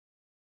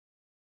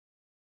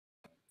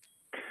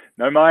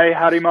No mai,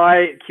 haere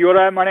mai, kia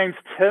ora. My name's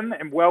Tim,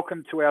 and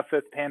welcome to our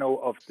fifth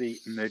panel of the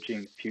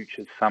Emerging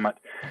Futures Summit.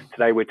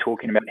 Today we're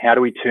talking about how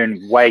do we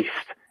turn waste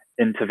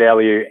into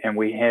value, and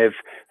we have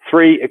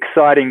three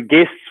exciting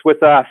guests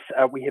with us.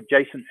 We have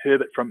Jason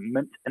Herbert from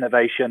Mint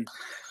Innovation,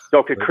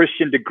 Dr.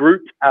 Christian de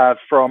Groot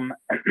from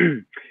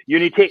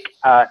Unitech,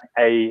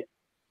 a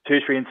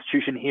tertiary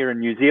institution here in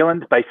New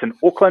Zealand, based in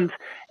Auckland,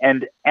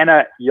 and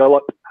Anna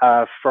Yolop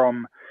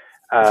from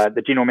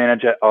the General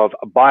Manager of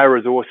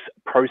Bioresource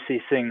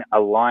Processing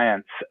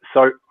Alliance.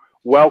 So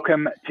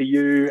welcome to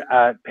you,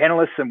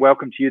 panelists, and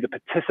welcome to you, the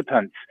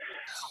participants.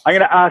 I'm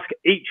going to ask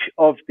each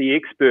of the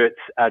experts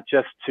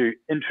just to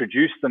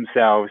introduce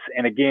themselves.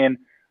 And again,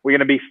 we're going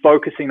to be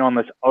focusing on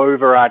this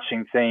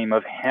overarching theme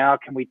of how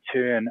can we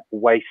turn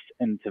waste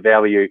into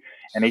value.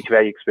 And each of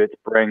our experts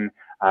bring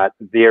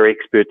their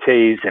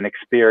expertise and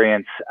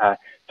experience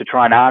to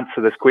try and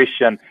answer this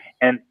question.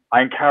 And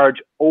I encourage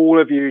all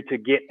of you to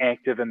get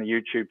active in the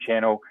YouTube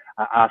channel,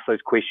 ask those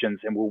questions,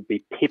 and we'll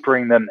be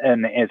peppering them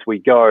in as we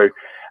go.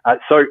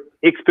 So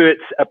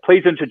experts,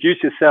 please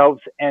introduce yourselves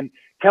and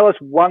tell us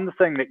one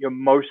thing that you're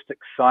most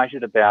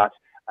excited about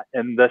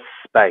in this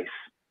space.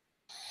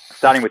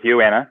 Starting with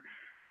you, Anna.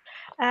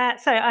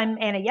 So I'm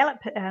Anna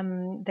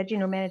Yallop, the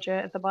General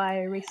Manager of the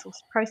Bioresource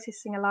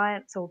Processing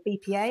Alliance, or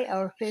BPA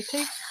I'll refer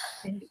to.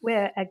 And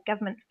we're a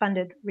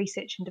government-funded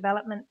research and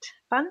development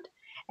fund,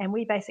 and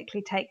we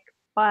basically take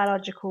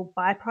biological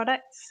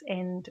byproducts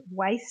and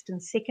waste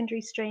and secondary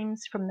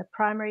streams from the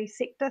primary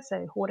sector,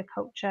 so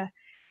horticulture,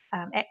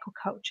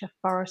 aquaculture,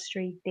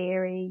 forestry,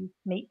 dairy,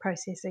 meat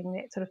processing,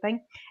 that sort of thing,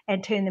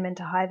 and turn them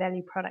into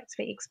high-value products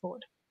for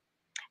export.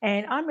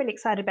 And I'm really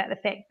excited about the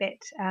fact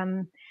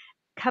that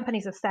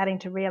companies are starting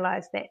to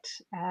realise that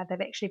they've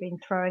actually been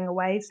throwing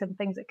away some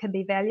things that can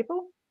be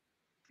valuable,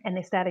 and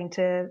they're starting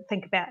to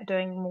think about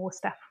doing more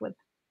stuff with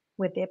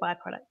their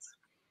byproducts.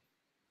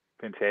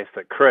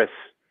 Fantastic. Chris.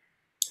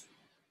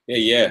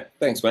 Yeah.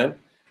 Thanks, man.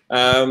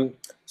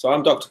 So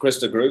I'm Dr. Chris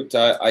de Groot.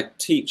 I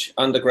teach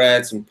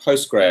undergrads and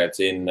postgrads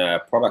in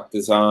product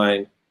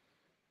design,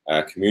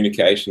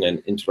 communication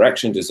and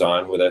interaction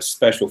design with a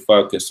special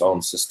focus on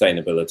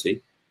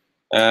sustainability.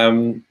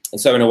 And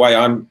so in a way,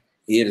 I'm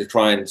here to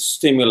try and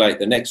stimulate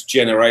the next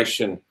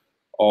generation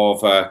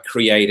of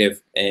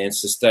creative and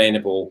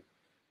sustainable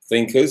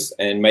thinkers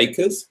and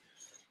makers.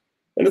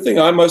 And the thing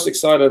I'm most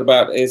excited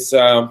about is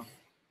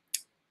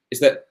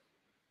that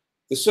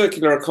the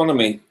circular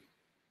economy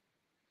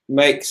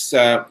makes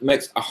a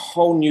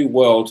whole new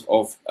world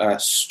of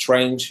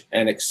strange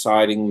and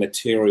exciting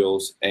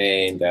materials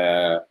and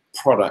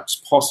products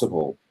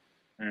possible.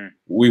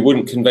 We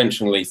wouldn't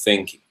conventionally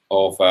think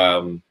of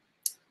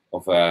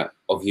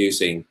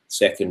using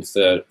second,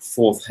 third,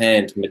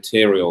 fourth-hand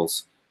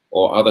materials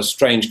or other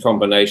strange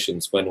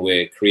combinations when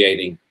we're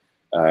creating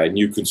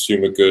new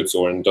consumer goods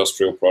or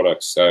industrial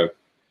products. So,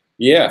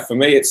 yeah, for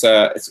me, it's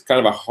kind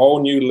of a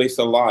whole new lease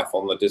of life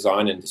on the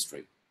design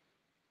industry.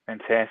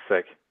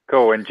 Fantastic.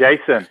 Cool. And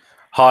Jason?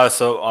 Hi,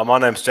 so my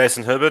name's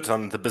Jason Herbert.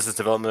 I'm the Business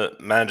Development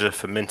Manager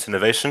for Mint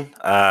Innovation.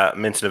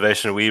 Mint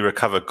Innovation, we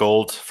recover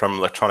gold from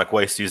electronic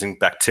waste using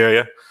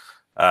bacteria.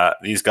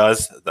 These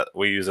guys that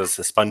we use as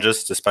the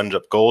sponges to sponge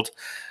up gold.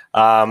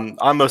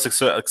 I'm most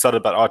excited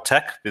about our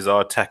tech because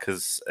our tech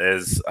is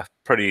a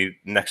pretty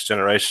next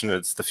generation.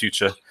 It's the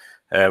future.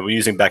 We're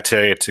using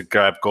bacteria to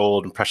grab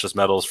gold and precious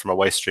metals from a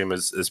waste stream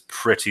is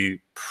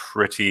pretty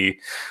freaky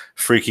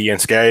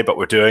and scary, but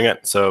we're doing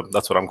it. So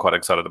that's what I'm quite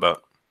excited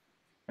about.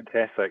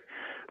 Fantastic.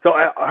 So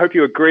I hope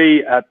you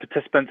agree,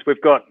 participants,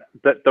 we've got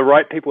the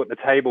right people at the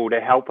table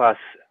to help us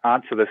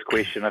answer this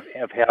question of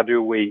how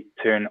do we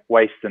turn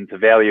waste into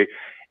value.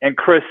 And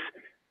Chris,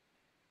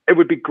 it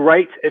would be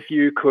great if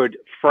you could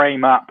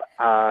frame up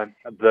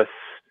this,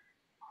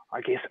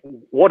 I guess,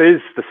 what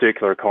is the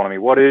circular economy?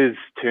 What is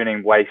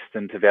turning waste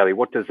into value?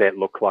 What does that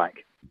look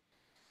like?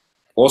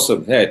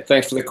 Awesome. Yeah,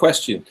 thanks for the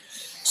question.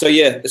 So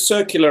yeah, the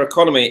circular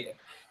economy,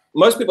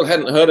 most people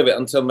hadn't heard of it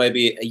until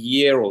maybe a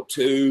year or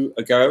two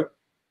ago.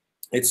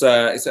 It's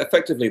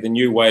effectively the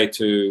new way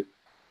to,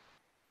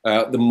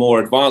 the more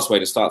advanced way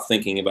to start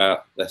thinking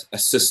about a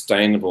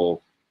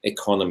sustainable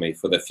economy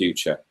for the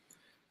future.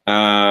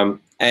 And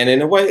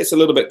in a way, it's a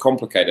little bit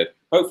complicated.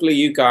 Hopefully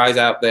you guys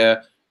out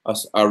there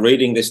are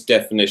reading this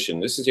definition.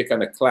 This is your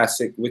kind of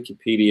classic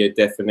Wikipedia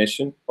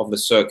definition of the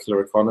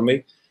circular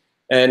economy.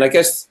 And I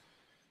guess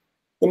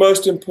the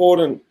most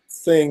important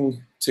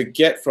thing to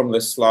get from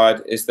this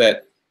slide is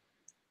that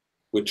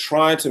we're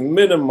trying to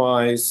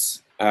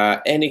minimize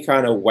any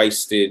kind of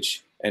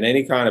wastage and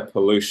any kind of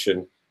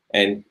pollution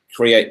and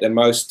create the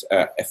most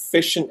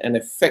efficient and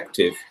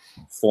effective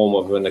form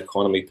of an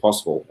economy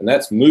possible. And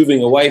that's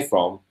moving away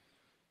from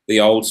the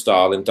old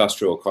style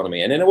industrial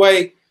economy. And in a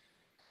way,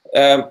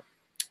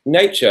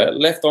 nature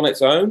left on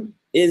its own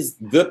is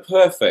the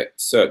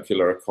perfect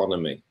circular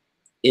economy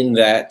in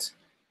that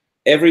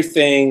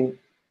everything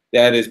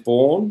that is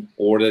born,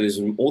 or that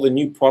is all the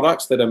new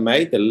products that are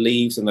made, the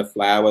leaves and the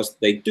flowers,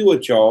 they do a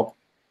job,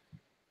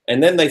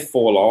 and then they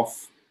fall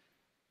off,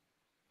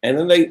 and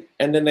then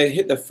they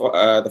hit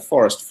the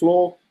forest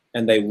floor,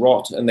 and they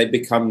rot and they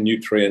become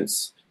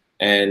nutrients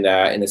and,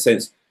 in a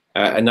sense,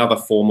 another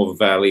form of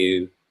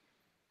value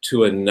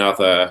to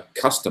another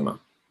customer.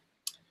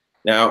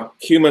 Now,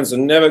 humans are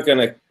never going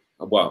to,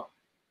 well,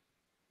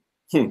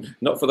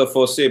 not for the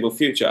foreseeable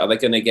future, are they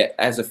going to get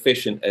as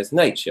efficient as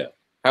nature.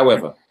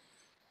 However,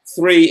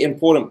 3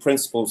 important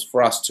principles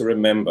for us to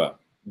remember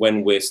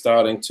when we're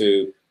starting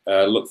to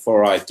look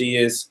for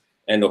ideas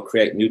and or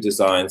create new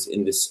designs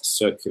in this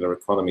circular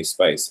economy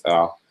space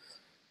are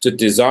to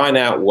design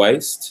out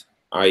waste,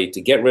 i.e.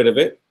 to get rid of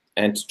it,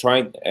 and to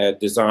try and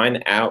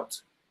design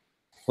out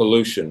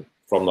pollution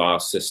from our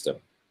system.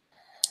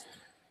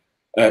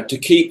 To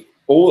keep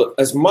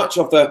as much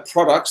of the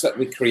products that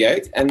we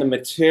create and the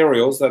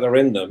materials that are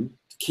in them,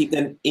 to keep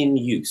them in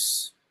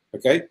use.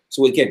 Okay,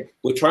 so again,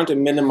 we're trying to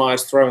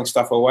minimize throwing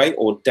stuff away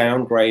or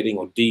downgrading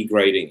or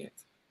degrading it.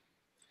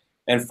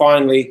 And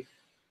finally,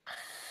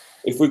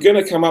 if we're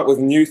going to come up with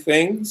new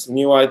things,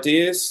 new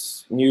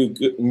ideas,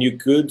 new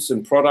goods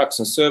and products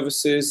and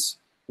services,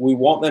 we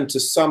want them to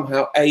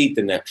somehow aid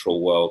the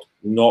natural world,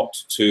 not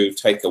to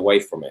take away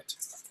from it.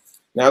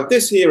 Now,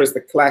 this here is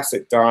the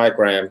classic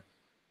diagram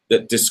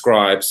that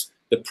describes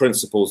the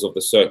principles of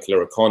the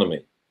circular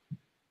economy.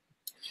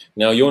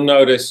 Now, you'll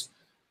notice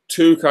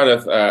 2 kind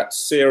of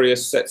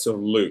serious sets of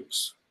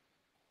loops,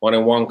 one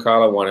in one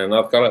color, one in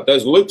another color.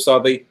 Those loops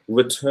are the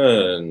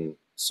return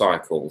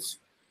cycles.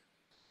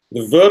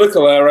 The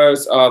vertical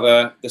arrows are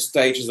the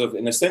stages of,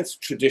 in a sense,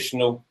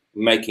 traditional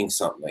making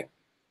something.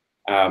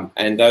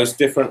 And those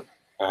different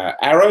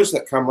arrows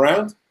that come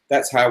around,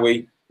 that's how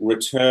we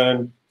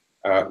return,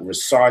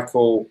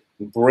 recycle,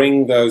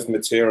 bring those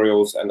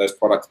materials and those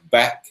products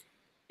back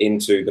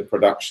into the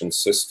production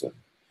system.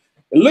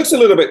 It looks a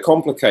little bit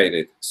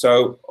complicated,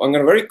 so I'm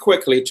going to very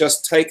quickly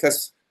just take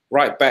us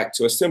right back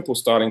to a simple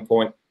starting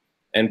point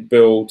and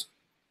build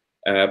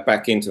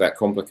back into that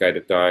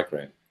complicated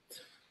diagram.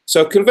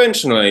 So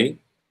conventionally,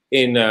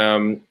 in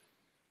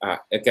I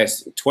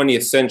guess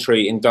 20th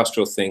century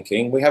industrial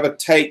thinking, we have a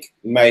take,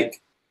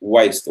 make,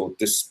 waste or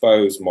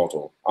dispose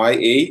model,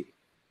 i.e.,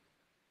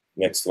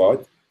 next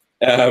slide.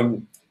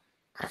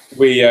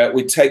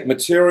 We take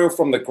material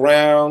from the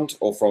ground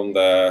or from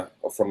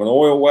an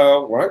oil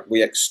well, right?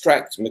 We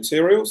extract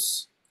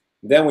materials,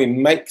 then we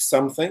make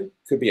something.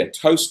 Could be a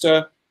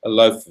toaster, a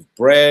loaf of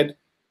bread,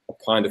 a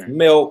pint of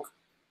milk,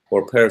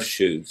 or a pair of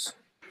shoes.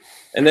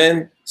 And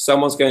then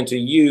someone's going to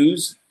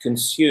use,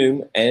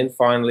 consume, and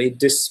finally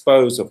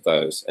dispose of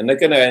those. And they're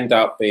going to end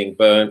up being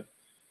burnt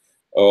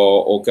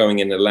or going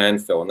in the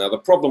landfill. Now, the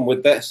problem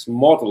with this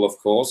model, of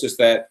course, is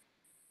that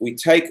we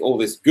take all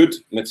this good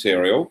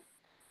material,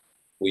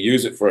 we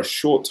use it for a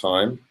short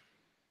time,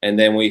 and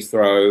then we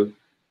throw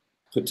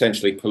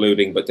potentially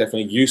polluting but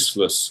definitely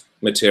useless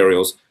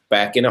materials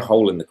back in a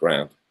hole in the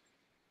ground.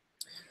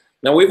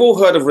 Now, we've all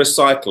heard of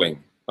recycling,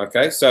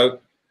 okay? So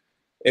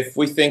if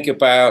we think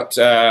about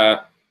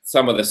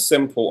some of the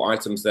simple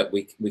items that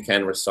we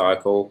can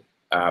recycle,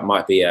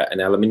 might be an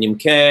aluminium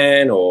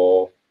can,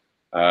 or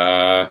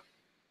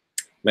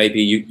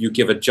maybe you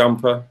give a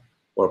jumper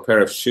or a pair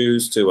of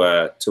shoes to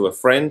a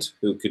friend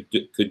who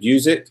could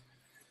use it.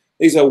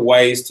 These are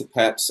ways to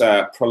perhaps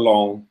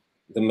prolong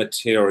the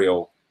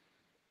material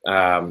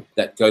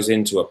that goes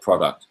into a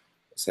product.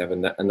 Let's have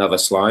another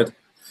slide.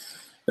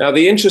 Now,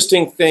 the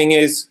interesting thing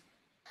is,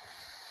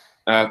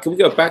 can we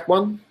go back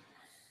one?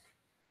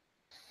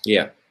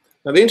 Yeah.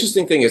 Now, the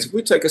interesting thing is, if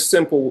we take a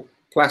simple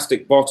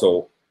plastic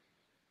bottle,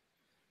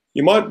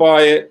 you might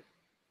buy it,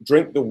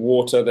 drink the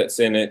water that's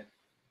in it,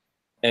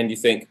 and you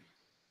think,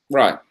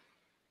 right,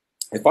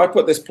 if I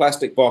put this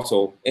plastic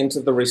bottle into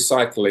the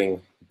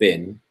recycling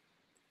bin,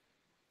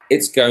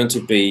 it's going to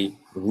be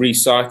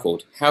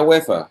recycled.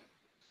 However,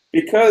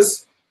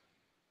 because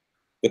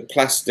the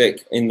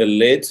plastic in the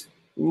lid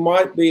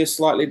might be a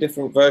slightly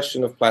different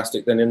version of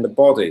plastic than in the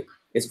body,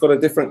 it's got a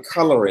different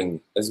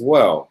coloring as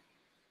well.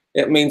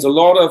 It means a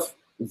lot of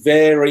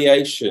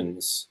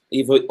variations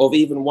of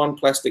even one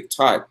plastic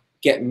type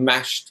get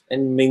mashed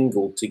and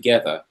mingled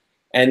together,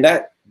 and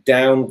that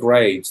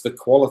downgrades the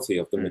quality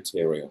of the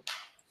material.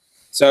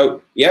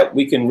 So, yeah,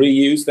 we can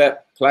reuse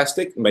that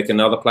plastic, make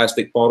another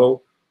plastic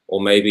bottle, or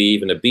maybe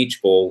even a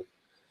beach ball,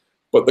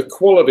 but the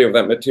quality of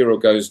that material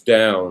goes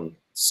down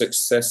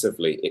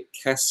successively. It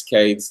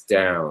cascades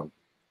down.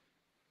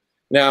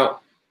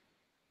 Now,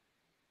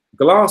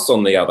 glass,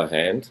 on the other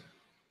hand,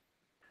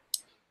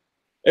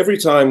 every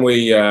time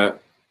we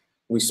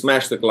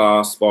smash the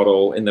glass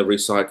bottle in the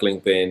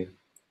recycling bin,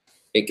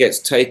 it gets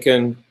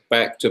taken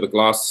back to the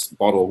glass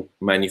bottle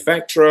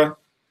manufacturer,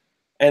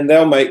 and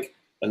they'll make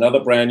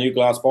another brand new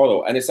glass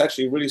bottle. And it's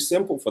actually really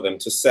simple for them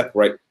to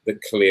separate the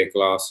clear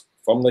glass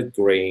from the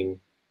green,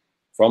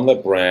 from the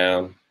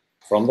brown,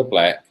 from the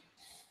black.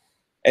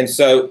 And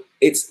so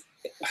it's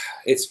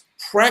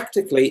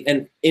practically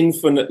an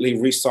infinitely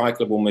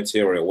recyclable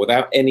material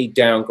without any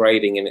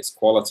downgrading in its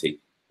quality.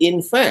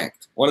 In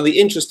fact, one of the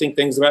interesting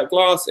things about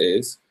glass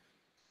is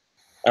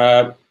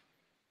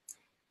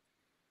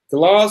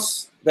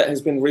glass that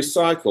has been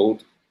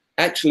recycled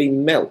actually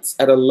melts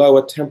at a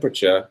lower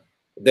temperature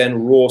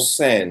than raw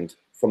sand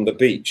from the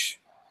beach,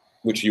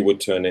 which you would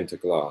turn into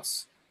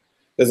glass.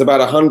 There's about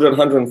 100,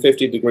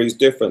 150 degrees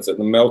difference at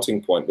the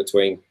melting point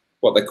between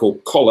what they call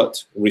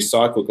collet,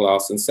 recycled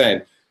glass, and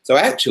sand. So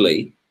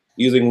actually,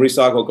 using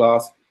recycled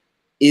glass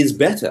is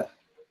better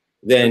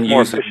than more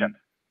using efficient.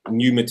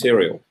 new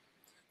material.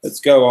 Let's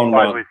go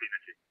on.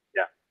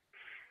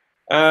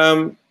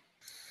 Yeah.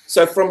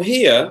 So from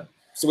here,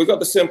 so we've got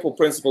the simple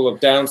principle of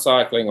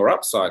downcycling or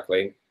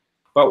upcycling,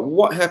 but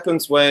what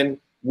happens when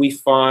we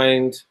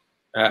find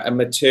a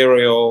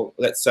material,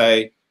 let's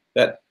say,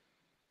 that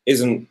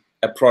isn't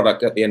a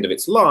product at the end of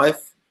its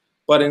life,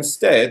 but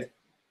instead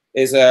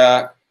is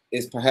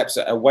perhaps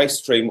a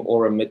waste stream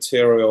or a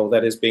material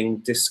that is being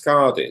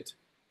discarded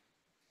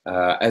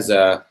as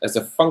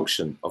a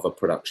function of a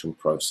production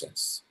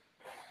process.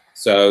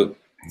 So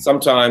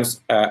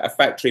sometimes a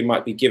factory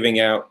might be giving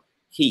out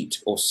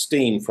heat or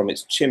steam from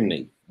its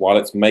chimney while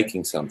it's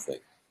making something.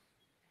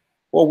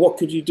 Well, what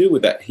could you do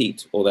with that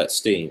heat or that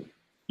steam?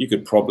 You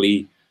could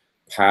probably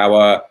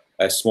power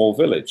a small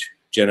village,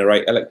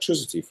 generate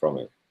electricity from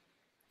it.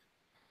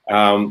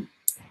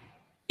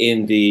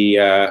 In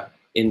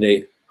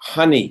the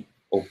honey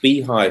or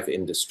beehive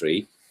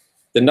industry,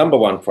 the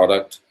 #1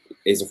 product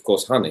is, of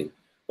course, honey.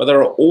 But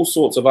there are all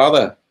sorts of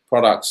other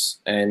products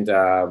and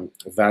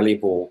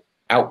valuable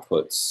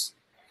outputs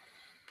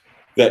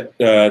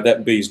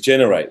that bees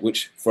generate,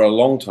 which for a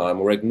long time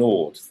were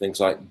ignored. Things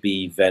like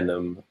bee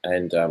venom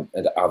and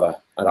other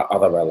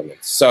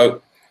elements.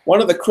 So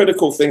one of the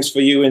critical things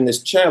for you in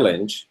this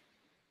challenge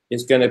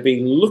is going to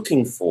be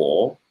looking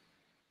for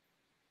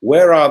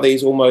where are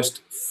these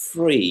almost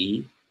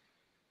free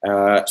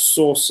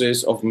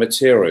sources of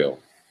material.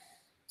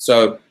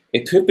 So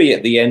it could be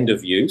at the end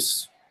of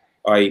use,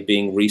 i.e.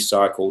 being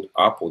recycled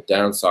up or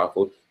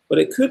downcycled, but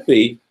it could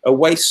be a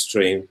waste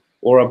stream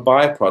or a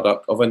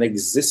byproduct of an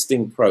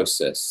existing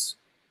process.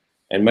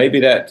 And maybe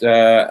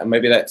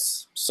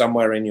that's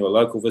somewhere in your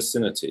local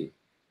vicinity,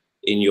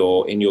 in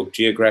your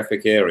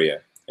geographic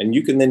area. And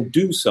you can then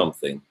do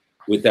something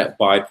with that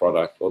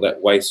byproduct or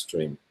that waste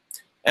stream.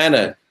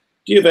 Anna,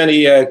 do you have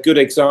any good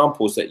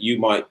examples that you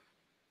might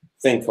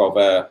think of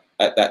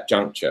at that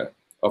juncture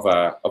of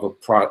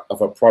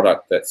a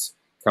product that's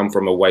come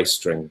from a waste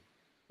stream?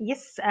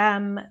 Yes.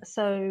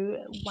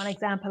 So one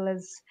example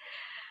is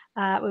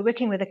we're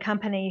working with a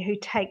company who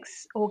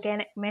takes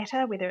organic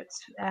matter, whether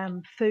it's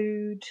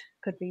food,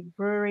 could be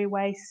brewery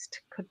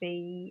waste, could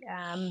be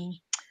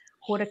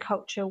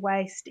horticulture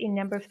waste, any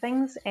number of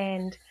things,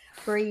 and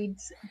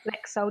breeds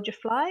black soldier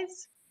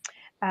flies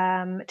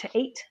to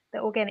eat the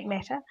organic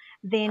matter.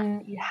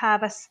 Then you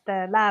harvest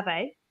the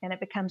larvae and it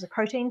becomes a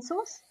protein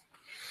source.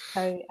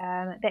 So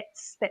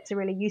that's a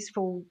really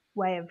useful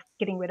way of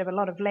getting rid of a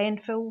lot of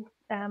landfill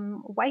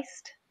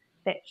waste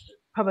that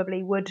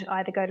probably would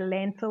either go to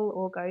landfill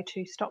or go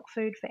to stock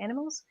food for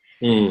animals,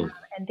 and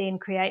then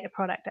create a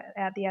product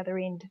out the other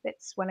end.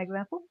 That's one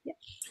example. Yeah.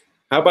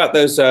 How about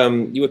those?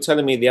 You were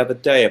telling me the other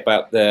day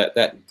about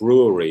that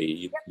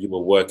brewery you were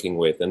working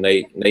with, and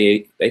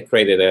they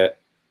created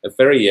a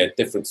very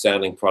different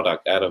sounding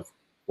product out of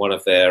one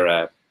of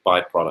their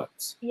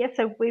byproducts. Yeah,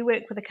 so we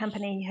work with a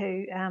company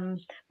who,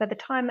 by the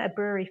time a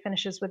brewery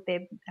finishes with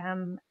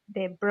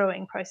their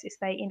brewing process,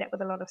 they end up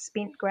with a lot of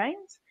spent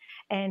grains,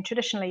 and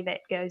traditionally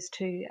that goes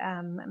to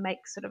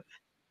make sort of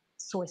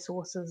soy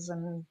sauces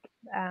and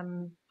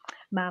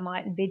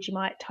Marmite and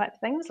Vegemite type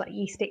things like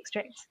yeast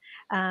extracts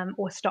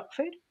or stock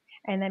food,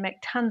 and they make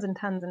tons and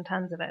tons and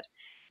tons of it.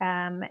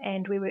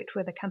 And we worked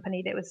with a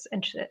company that was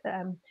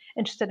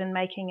interested in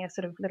making a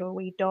sort of little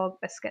wee dog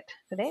biscuit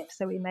for that.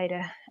 So we made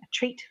a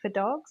treat for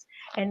dogs,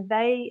 and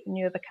they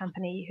knew of a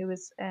company who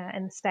was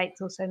in the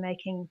States also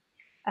making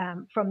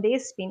from their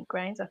spent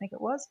grains, I think it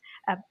was,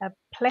 a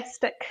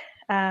plastic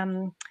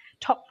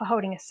top for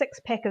holding a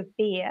 6-pack of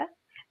beer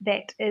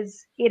that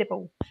is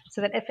edible,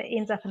 so that if it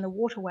ends up in the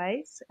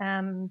waterways,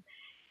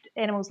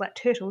 animals like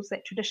turtles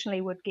that traditionally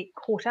would get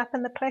caught up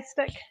in the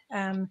plastic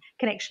can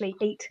actually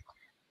eat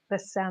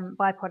this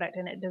byproduct,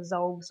 and it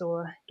dissolves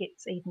or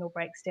gets eaten or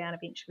breaks down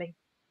eventually.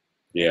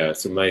 Yeah,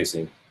 it's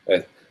amazing.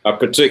 I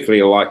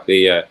particularly like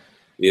the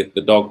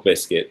dog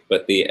biscuit,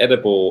 but the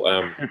edible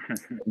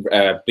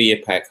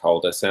beer pack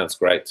holder sounds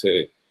great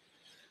too.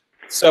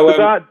 So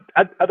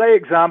are they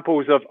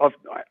examples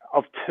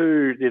of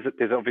two?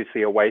 There's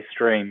obviously a waste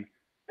stream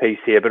piece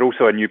here, but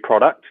also a new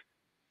product.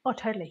 Oh,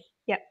 totally.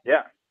 Yeah.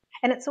 Yeah.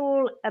 And it's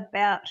all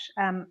about,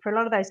 for a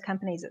lot of those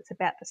companies, it's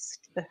about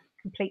the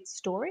complete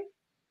story.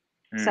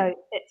 So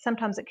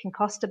sometimes it can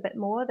cost a bit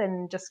more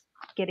than just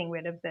getting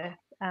rid of the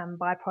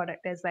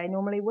byproduct as they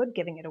normally would,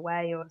 giving it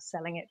away or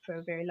selling it for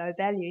a very low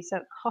value. So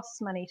it costs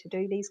money to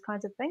do these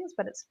kinds of things,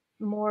 but it's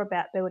more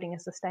about building a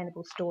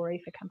sustainable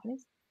story for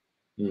companies.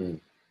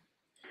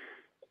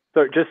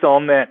 So just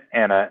on that,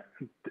 Anna,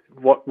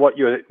 what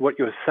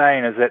you're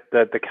saying is that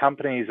the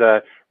companies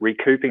are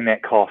recouping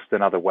that cost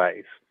in other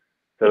ways.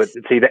 So Yes.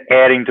 it's either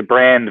adding to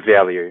brand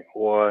value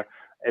or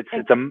it's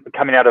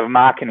coming out of a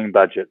marketing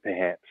budget,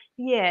 perhaps.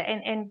 Yeah,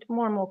 and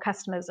more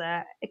customers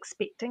are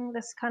expecting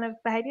this kind of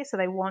behaviour, so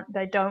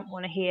they don't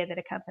want to hear that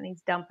a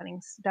company's dumping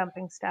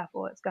stuff,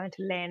 or it's going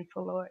to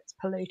landfill, or it's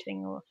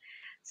polluting, or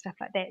stuff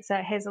like that. So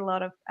it has a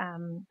lot of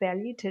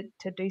value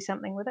to do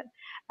something with it.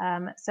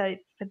 So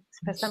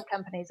for some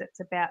companies, it's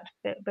about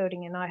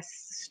building a nice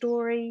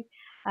story.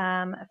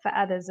 For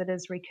others, it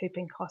is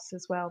recouping costs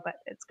as well, but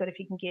it's good if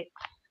you can get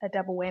a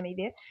double whammy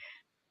there.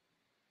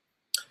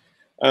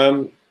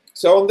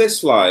 So on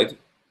this slide,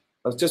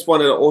 I just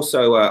wanted to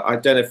also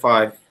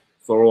identify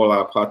for all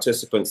our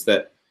participants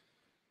that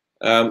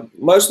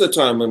most of the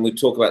time when we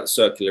talk about the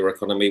circular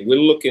economy, we're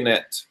looking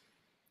at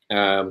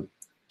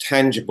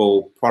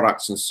tangible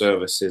products and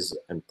services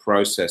and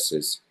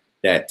processes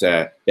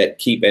that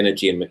keep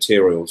energy and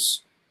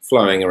materials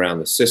flowing around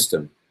the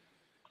system.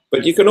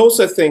 But you can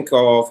also think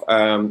of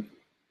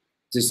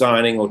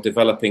designing or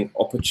developing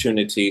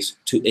opportunities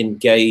to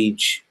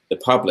engage the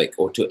public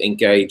or to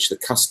engage the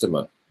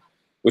customer,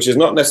 which is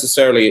not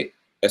necessarily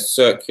a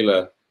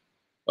circular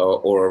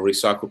or a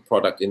recycled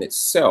product in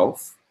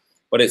itself,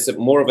 but it's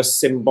more of a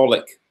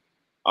symbolic,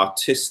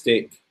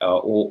 artistic, or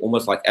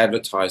almost like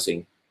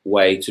advertising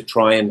way to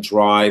try and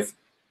drive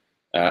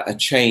a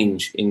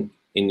change in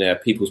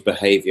people's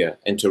behavior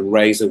and to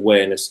raise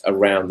awareness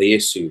around the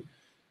issue.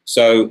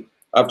 So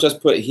I've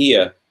just put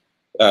here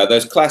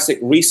those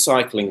classic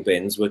recycling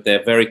bins with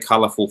their very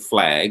colorful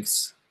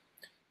flags.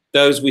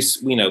 Those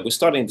we're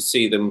starting to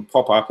see them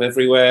pop up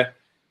everywhere,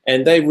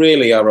 and they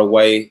really are a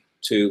way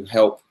to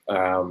help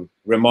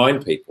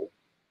remind people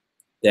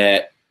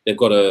that they've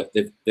got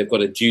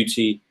a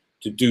duty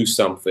to do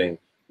something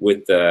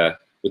with the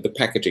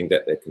packaging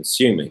that they're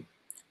consuming.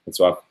 And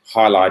so I've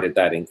highlighted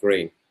that in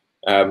green.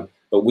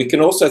 But we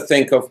can also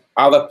think of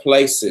other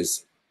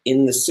places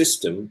in the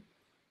system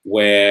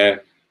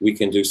where we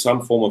can do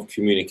some form of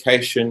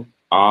communication,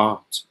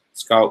 art,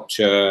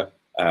 sculpture,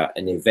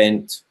 an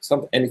event,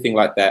 anything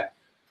like that,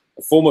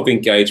 a form of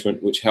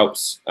engagement which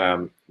helps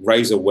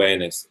raise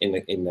awareness in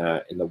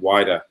the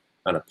wider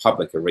kind of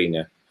public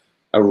arena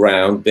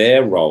around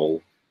their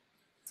role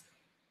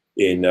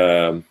in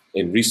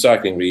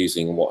recycling,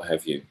 reusing, and what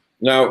have you.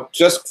 Now,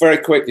 just very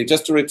quickly,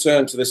 just to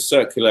return to this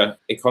circular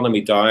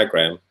economy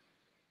diagram,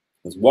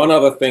 there's one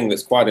other thing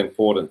that's quite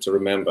important to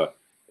remember,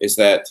 is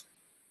that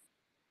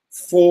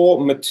for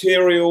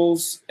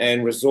materials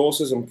and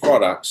resources and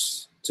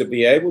products to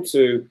be able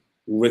to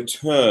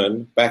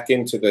return back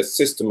into the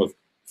system of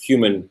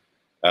human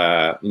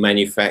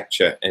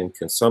manufacture and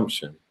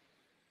consumption,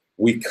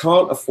 we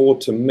can't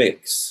afford to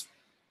mix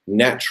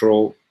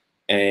natural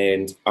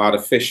and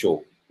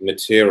artificial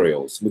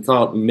materials. We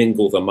can't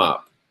mingle them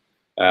up.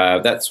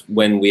 That's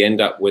when we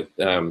end up with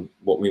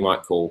what we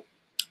might call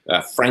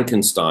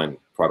Frankenstein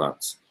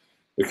products.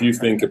 If you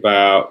think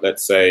about,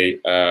 let's say,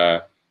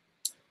 the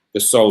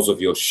soles of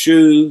your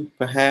shoe,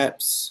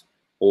 perhaps,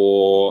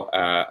 or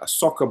a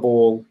soccer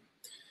ball,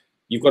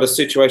 you've got a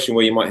situation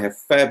where you might have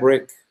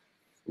fabric,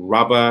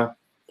 rubber,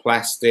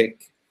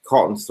 plastic,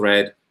 cotton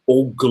thread,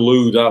 all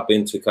glued up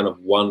into kind of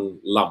one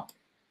lump.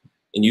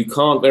 And you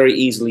can't very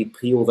easily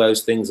peel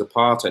those things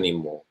apart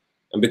anymore.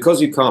 And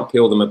because you can't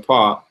peel them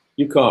apart,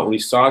 you can't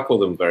recycle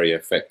them very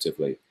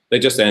effectively. They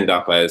just end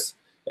up as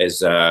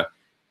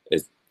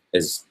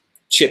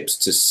chips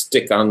to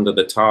stick under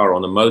the tire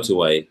on a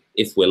motorway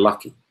if we're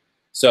lucky.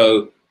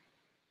 So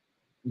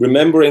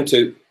remembering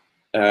to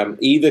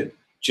either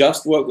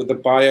just work with the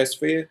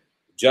biosphere,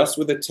 just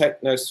with the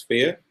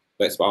technosphere,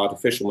 that's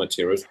artificial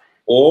materials,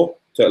 or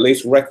to at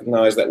least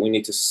recognize that we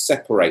need to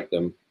separate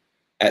them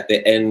at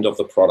the end of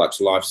the product's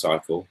life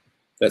cycle.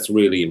 That's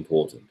really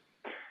important.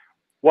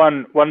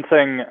 One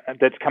thing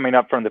that's coming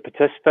up from the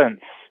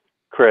participants,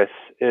 Chris,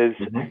 is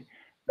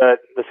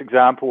this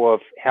example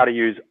of how to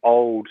use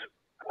old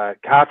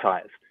car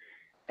tires.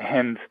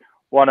 And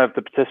one of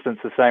the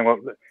participants is saying, well,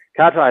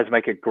 car tires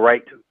make a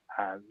great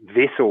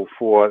vessel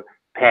for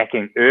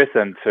packing earth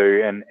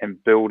into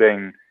and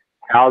building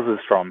houses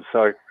from.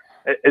 So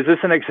is this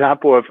an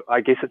example of,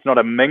 I guess it's not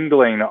a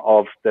mingling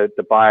of the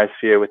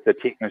biosphere with the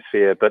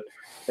technosphere, but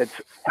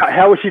it's,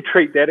 how would you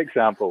treat that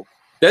example?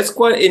 That's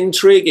quite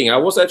intriguing. I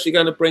was actually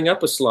going to bring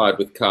up a slide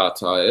with car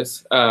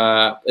tires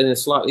in a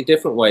slightly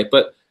different way,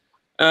 but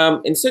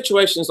in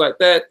situations like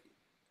that,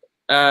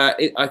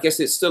 I guess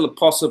it's still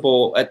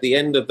possible at the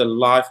end of the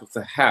life of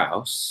the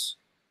house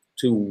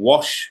to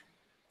wash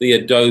the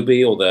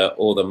adobe or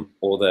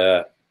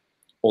the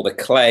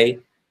clay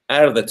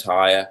out of the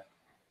tire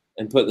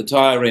and put the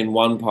tire in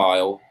one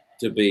pile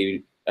to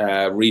be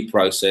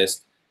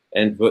reprocessed,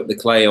 and put the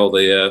clay or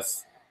the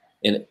earth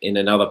in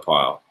another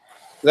pile.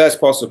 That's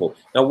possible.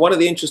 Now, one of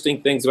the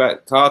interesting things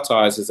about car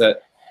tires is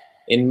that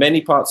in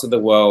many parts of the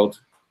world,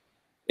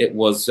 it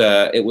was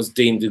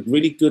deemed a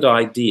really good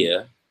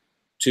idea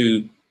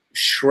to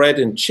shred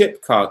and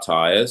chip car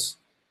tires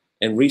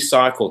and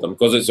recycle them,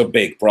 because it's a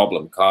big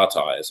problem, car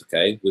tires,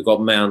 okay? We've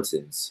got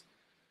mountains.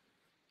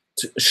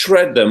 To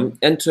shred them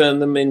and turn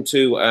them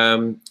into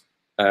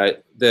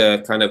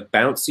the kind of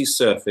bouncy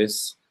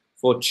surface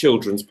for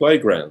children's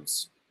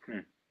playgrounds.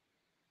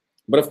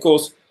 But of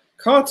course,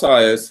 car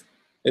tires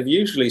have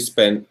usually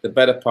spent the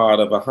better part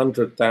of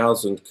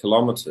 100,000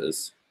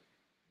 kilometers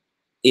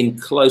in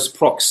close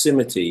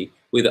proximity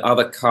with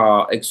other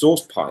car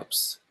exhaust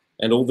pipes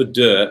and all the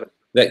dirt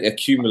that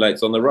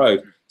accumulates on the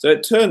road. So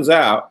it turns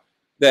out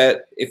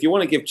that if you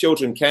want to give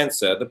children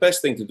cancer, the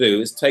best thing to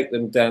do is take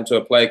them down to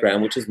a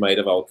playground which is made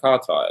of old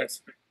car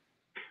tires.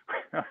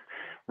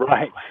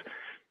 Right.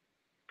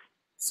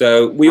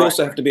 So we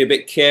also have to be a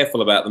bit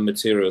careful about the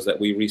materials that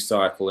we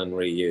recycle and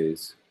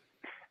reuse.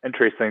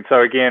 Interesting.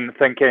 So again,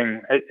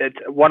 thinking, it's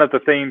one of the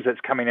themes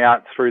that's coming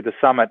out through the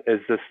summit is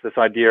this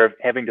idea of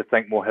having to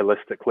think more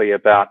holistically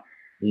about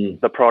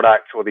the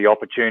product or the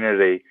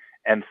opportunity,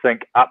 and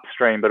think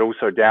upstream but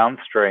also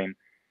downstream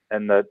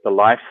in the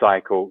life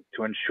cycle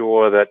to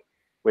ensure that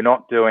we're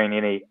not doing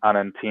any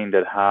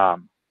unintended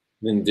harm.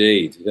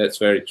 Indeed, that's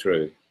very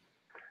true.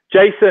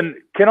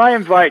 Jason, can I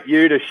invite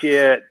you to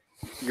share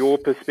your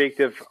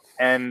perspective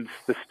and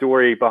the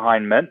story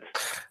behind Mint?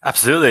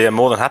 Absolutely, I'm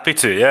more than happy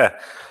to, yeah.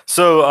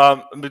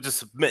 So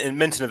in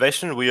Mint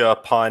Innovation, we are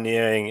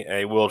pioneering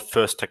a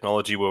world-first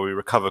technology where we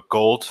recover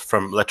gold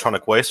from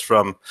electronic waste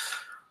from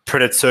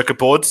printed circuit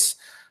boards,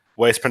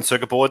 waste printed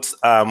circuit boards,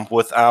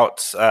 without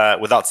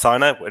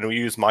cyanide, and we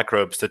use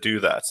microbes to do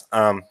that.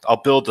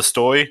 I'll build the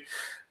story.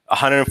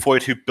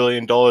 $142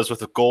 billion worth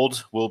of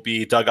gold will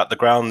be dug out the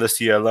ground this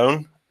year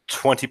alone.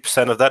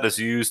 20% of that is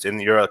used in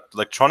your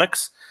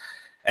electronics.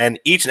 And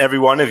each and every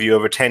one of you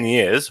over 10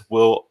 years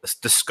will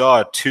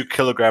discard 2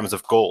 kilograms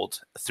of gold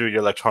through your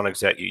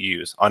electronics that you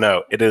use. I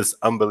know, it is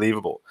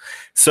unbelievable.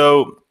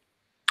 So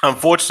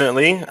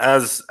unfortunately,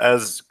 as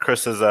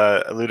Chris has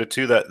alluded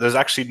to, that there's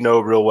actually no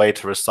real way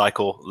to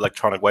recycle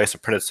electronic waste or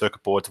printed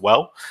circuit boards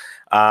well.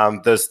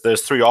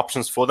 There's 3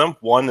 options for them.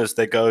 One is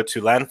they go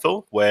to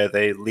landfill, where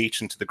they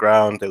leach into the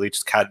ground, they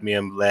leach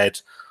cadmium, lead,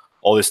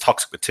 all this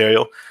toxic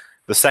material.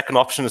 The second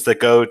option is they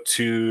go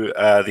to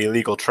the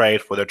illegal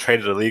trade, where they're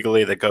traded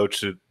illegally. They go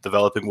to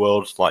developing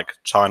worlds like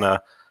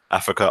China,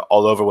 Africa,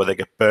 all over, where they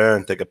get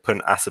burned, they get put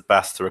in acid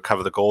baths to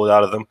recover the gold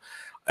out of them.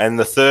 And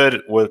the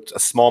third, with a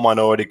small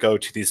minority, go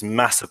to these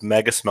massive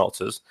mega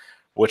smelters,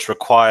 which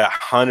require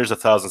hundreds of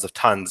thousands of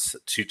tons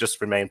to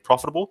just remain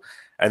profitable.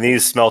 And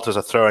these smelters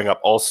are throwing up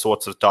all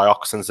sorts of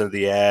dioxins into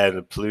the air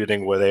and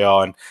polluting where they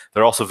are. And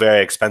they're also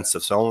very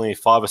expensive. So only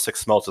 5 or 6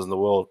 smelters in the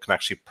world can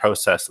actually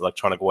process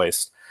electronic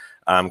waste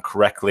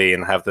correctly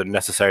and have the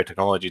necessary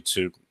technology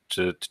to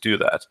do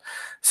that.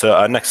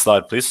 So next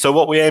slide, please. So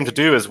what we aim to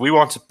do is we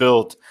want to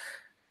build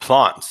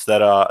plants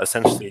that are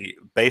essentially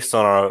based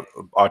on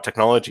our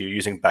technology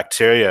using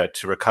bacteria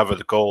to recover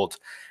the gold.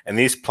 And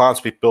these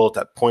plants we built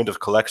at point of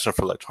collection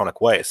for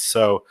electronic waste.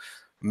 So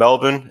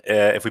Melbourne,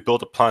 if we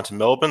build a plant in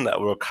Melbourne, that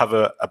will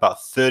recover about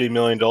 $30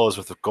 million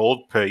worth of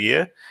gold per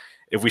year.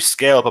 If we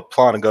scale up a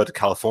plant and go to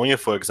California,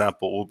 for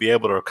example, we'll be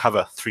able to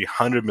recover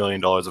 $300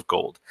 million of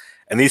gold.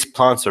 And these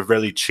plants are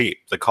really cheap.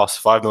 They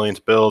cost $5 million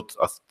to build,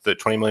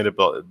 $20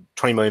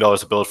 million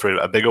to build for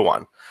a bigger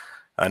one.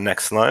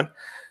 Next slide.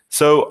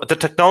 So the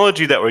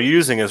technology that we're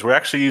using is we're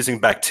actually using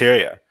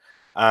bacteria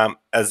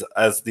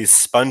as these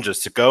sponges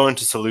to go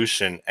into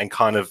solution and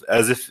kind of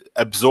as if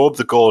absorb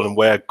the gold and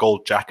wear a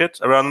gold jacket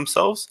around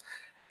themselves.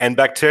 And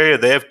bacteria,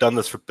 they have done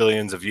this for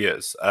billions of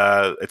years.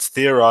 It's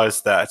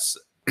theorized that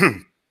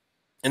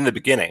in the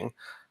beginning,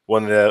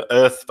 when the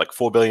Earth, like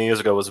 4 billion years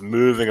ago, was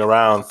moving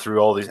around through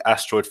all these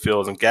asteroid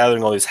fields and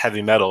gathering all these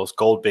heavy metals,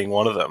 gold being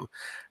one of them,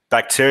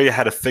 bacteria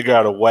had to figure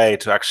out a way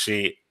to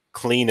actually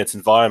clean its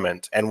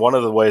environment. And one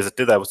of the ways it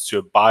did that was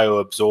to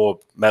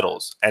bioabsorb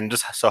metals. And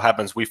just so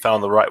happens we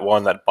found the right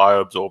one that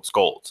bioabsorbs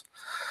gold.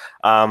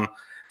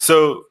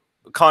 So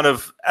kind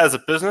of as a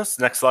business,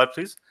 next slide,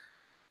 please.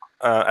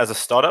 As a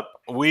startup,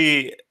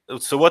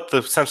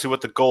 essentially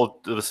what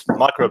the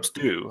microbes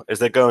do is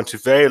they go into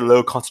very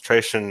low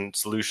concentration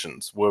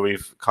solutions where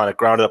we've kind of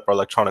ground up our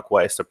electronic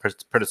waste, the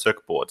printed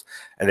circuit boards,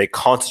 and they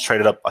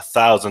concentrate it up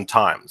 1,000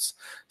 times.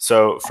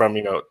 So from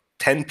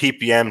 10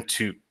 ppm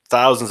to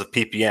thousands of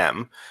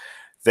ppm,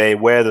 they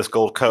wear this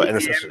gold coat. And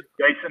essentially,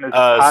 Jason, is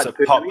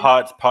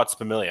parts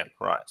per million,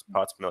 right?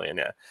 Parts per million,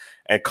 yeah.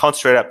 And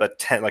concentrate up at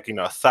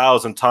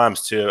 1,000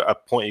 times to a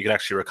point you can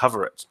actually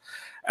recover it.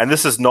 And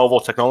this is novel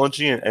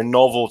technology, and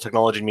novel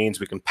technology means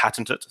we can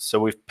patent it. So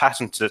we've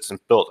patented it and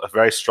built a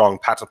very strong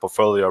patent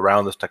portfolio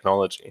around this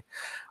technology,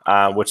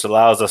 which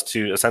allows us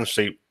to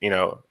essentially,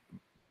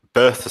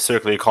 birth the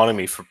circular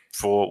economy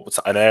for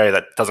an area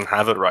that doesn't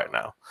have it right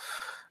now.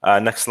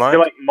 Next slide.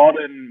 You're like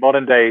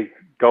modern day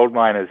gold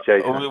miners,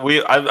 Jason.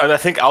 I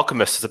think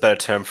alchemist is a better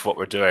term for what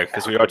we're doing,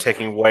 because we are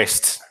taking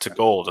waste to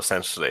gold,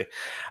 essentially.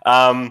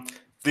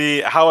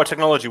 How our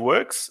technology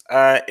works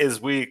is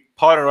we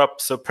partner up.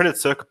 So printed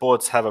circuit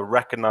boards have a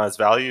recognized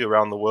value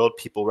around the world.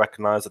 People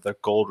recognize that they're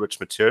gold-rich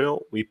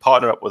material. We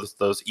partner up with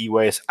those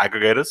e-waste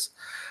aggregators.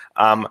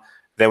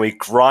 Then we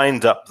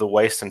grind up the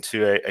waste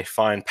into a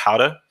fine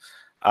powder.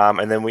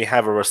 And then we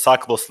have a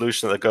recyclable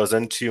solution that goes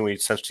into, and we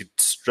essentially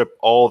strip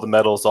all the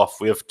metals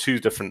off. We have 2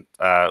 different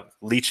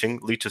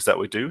leaches that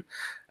we do.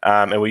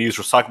 And we use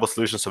recyclable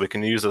solutions so we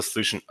can use the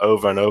solution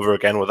over and over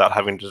again without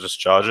having to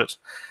discharge it.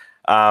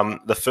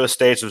 The first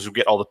stage was we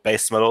get all the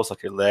base metals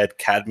like your lead,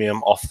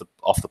 cadmium off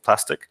the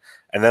plastic,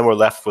 and then we're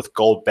left with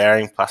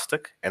gold-bearing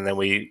plastic, and then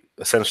we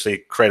essentially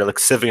create a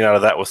lixiviant out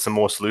of that with some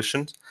more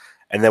solutions,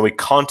 and then we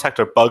contact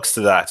our bugs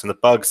to that, and the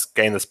bugs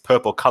gain this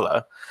purple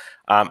color,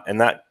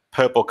 and that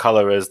purple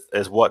color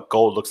is what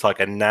gold looks like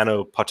in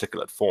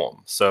nanoparticulate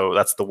form. So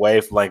that's the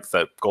wavelength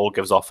that gold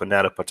gives off in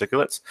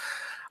nanoparticulates.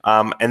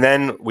 And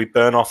then we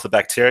burn off the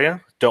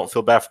bacteria. Don't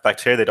feel bad for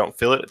bacteria. They don't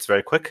feel it. It's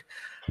very quick.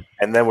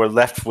 And then we're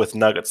left with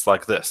nuggets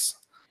like this.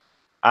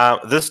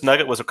 This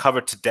nugget was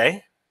recovered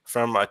today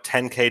from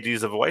 10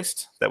 kgs of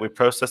waste that we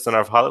processed in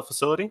our pilot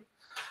facility.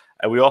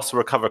 And we also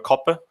recover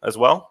copper as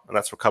well, and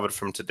that's recovered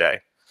from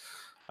today.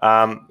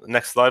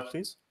 Next slide,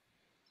 please.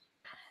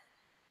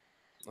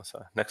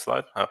 Sorry, next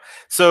slide. Oh.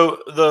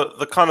 So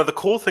the kind of the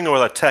cool thing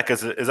with our tech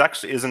is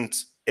actually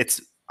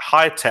it's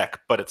high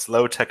tech, but it's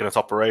low tech in its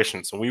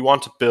operations. And we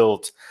want to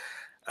build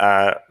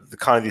the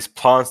kind of these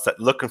plants that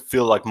look and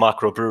feel like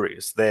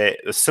microbreweries. They're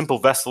simple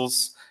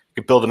vessels.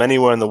 You can build them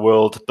anywhere in the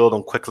world, build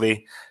them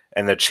quickly,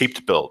 and they're cheap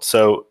to build.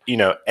 So,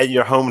 at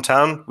your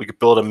hometown, we could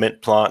build a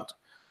mint plant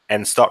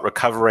and start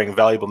recovering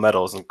valuable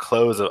metals and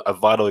close a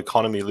vital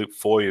economy loop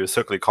for you, a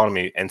circular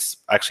economy, and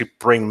actually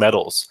bring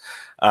metals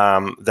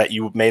that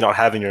you may not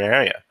have in your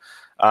area.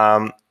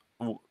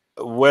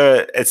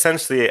 We're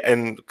essentially,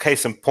 in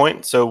case in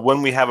point, so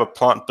when we have a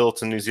plant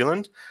built in New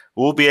Zealand,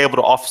 we'll be able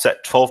to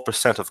offset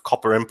 12% of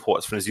copper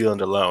imports from New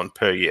Zealand alone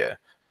per year,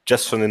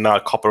 just from the amount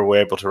of copper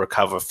we're able to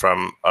recover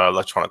from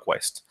electronic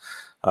waste.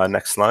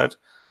 Next slide.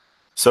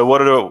 So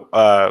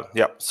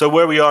so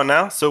where we are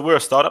now, so we're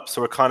a startup, so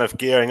we're kind of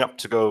gearing up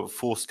to go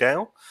full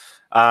scale.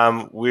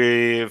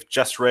 We've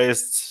just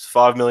raised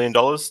 $5 million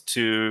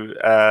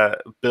to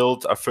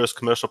build our first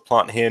commercial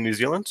plant here in New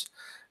Zealand.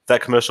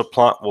 That commercial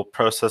plant will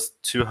process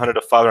 200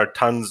 to 500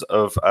 tons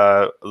of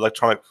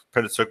electronic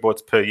printed circuit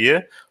boards per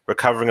year,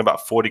 recovering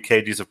about 40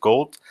 kgs of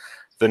gold.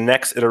 The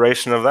next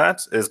iteration of that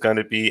is going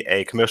to be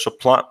a commercial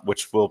plant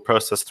which will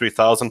process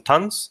 3,000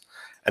 tons,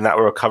 and that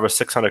will recover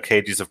 600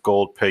 kgs of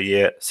gold per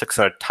year,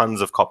 600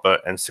 tons of copper,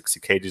 and 60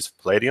 kgs of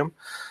palladium.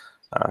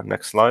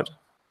 Next slide.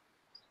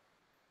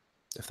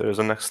 If there is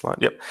a next slide.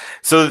 Yep.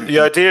 So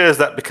the idea is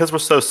that because we're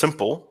so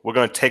simple, we're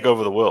going to take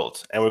over the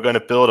world, and we're going to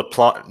build a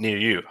plant near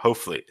you,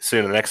 hopefully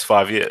soon in the next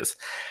 5 years.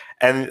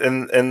 And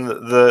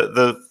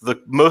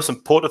the most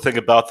important thing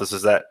about this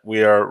is that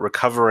we are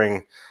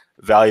recovering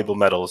valuable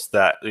metals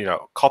that,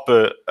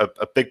 copper,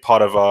 a big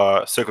part of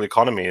our circular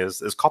economy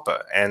is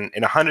copper. And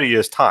in 100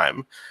 years'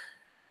 time,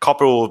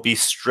 copper will be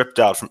stripped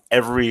out from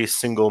every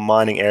single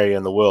mining area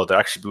in the world. There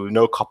actually will be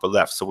no copper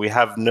left. So we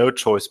have no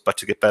choice but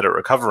to get better at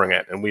recovering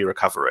it, and we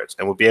recover it.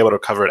 And we'll be able to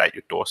recover it at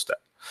your doorstep.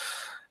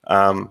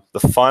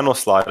 The final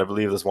slide, I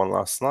believe there's one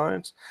last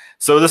slide.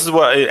 So this is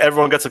what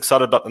everyone gets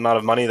excited about, the amount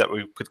of money that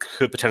we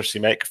could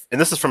potentially make. And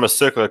this is from a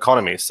circular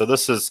economy. So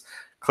this is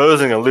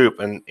closing a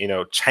loop and,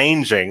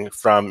 changing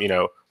from,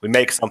 we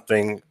make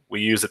something,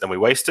 we use it, then we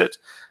waste it.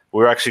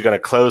 We're actually going to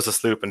close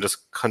this loop and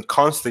just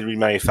constantly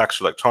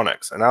remanufacture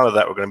electronics. And out of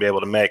that, we're going to be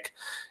able to make,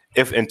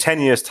 if in 10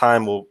 years'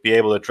 time, we'll be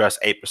able to address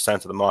 8%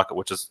 of the market,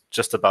 which is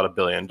just about $1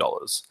 billion,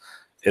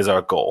 is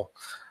our goal.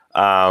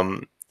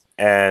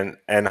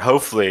 And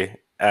hopefully,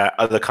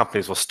 other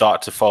companies will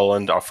start to follow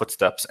in our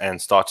footsteps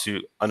and start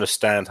to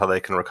understand how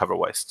they can recover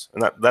waste.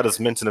 And that is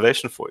Mint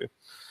Innovation for you.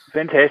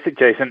 Fantastic,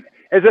 Jason.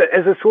 As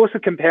a source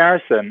of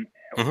comparison,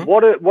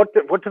 what do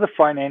the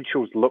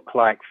financials look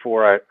like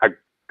for a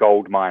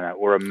gold miner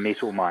or a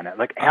metal miner?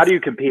 Like, how do you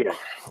compare?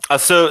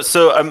 So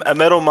a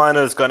metal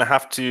miner is going to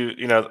have to,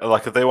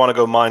 like if they want to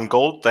go mine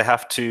gold, they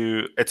have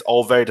to, it's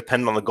all very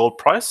dependent on the gold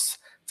price.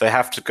 They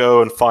have to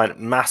go and find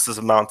massive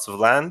amounts of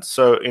land.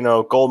 So,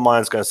 gold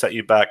mine is going to set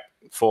you back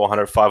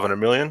 400, 500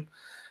 million.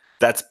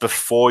 That's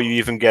before you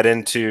even get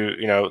into,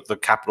 the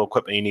capital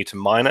equipment you need to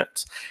mine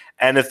it.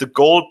 And if the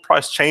gold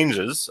price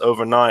changes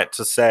overnight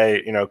to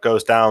say,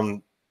 goes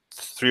down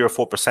 3 or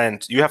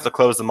 4%, you have to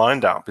close the mine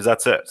down because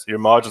that's it. Your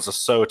margins are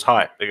so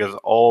tight because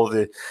all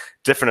the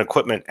different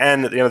equipment,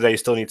 and at the end of the day, you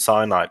still need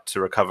cyanide to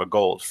recover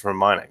gold from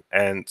mining.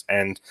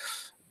 And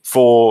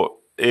for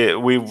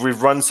it,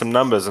 we've run some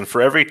numbers, and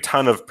for every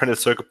ton of printed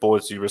circuit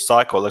boards you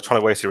recycle,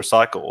 electronic waste you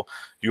recycle,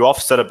 you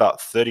offset about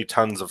 30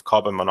 tons of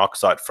carbon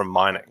monoxide from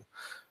mining.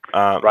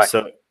 Right.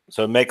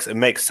 So it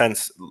makes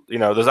sense.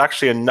 There's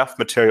actually enough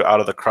material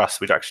out of the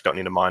crust we actually don't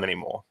need to mine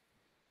anymore.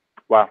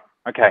 Wow.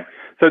 Okay.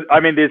 So,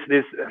 I mean, there's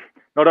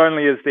not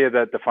only is there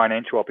the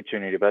financial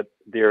opportunity, but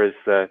there is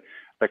the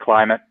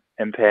climate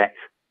impact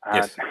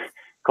Yes.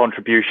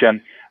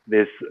 contribution.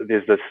 There's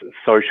this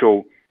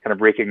social kind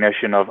of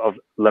recognition of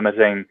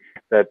limiting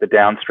the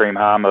downstream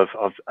harm of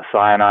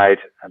cyanide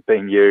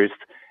being used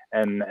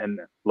in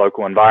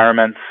local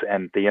environments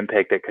and the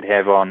impact it could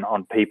have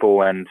on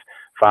people and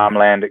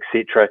farmland,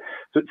 etc.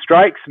 So it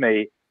strikes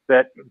me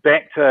that,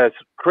 back to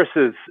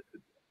Chris's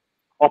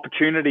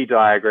opportunity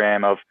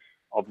diagram of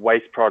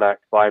waste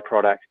product,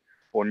 byproduct,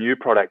 or new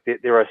product,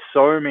 there are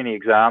so many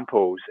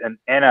examples. And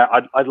Anna,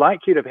 I'd like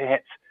you to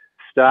perhaps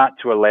start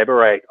to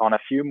elaborate on a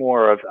few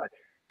more of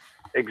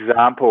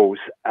examples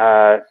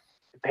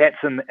perhaps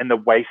in the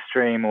waste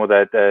stream or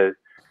the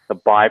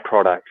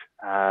byproduct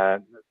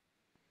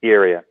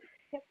area?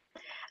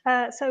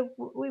 So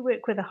we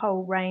work with a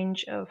whole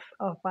range of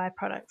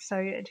byproducts. So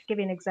to give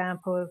you an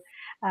example,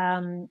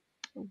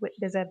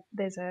 there's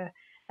a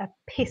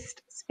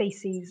pest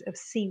species of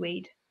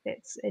seaweed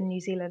that's in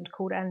New Zealand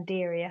called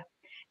Undaria,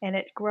 and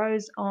it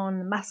grows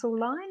on mussel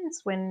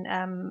lines when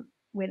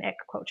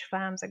aquaculture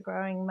farms are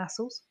growing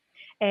mussels.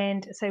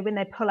 And so when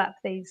they pull up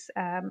these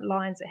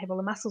lines that have all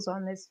the mussels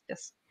on, there's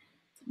just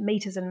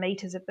meters and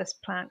meters of this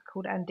plant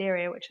called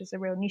Undaria, which is a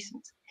real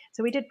nuisance.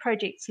 So we did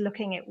projects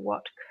looking at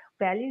what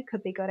value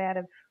could be got out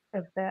of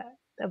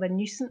a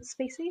nuisance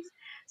species,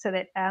 so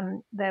that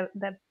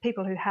the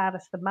people who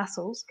harvest the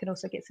mussels can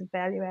also get some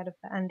value out of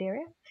the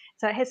Undaria.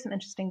 So it has some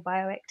interesting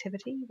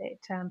bioactivity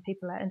that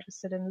people are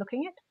interested in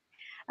looking at.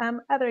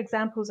 Other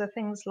examples are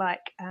things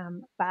like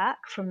bark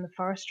from the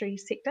forestry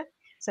sector.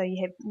 So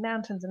you have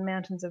mountains and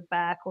mountains of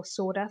bark or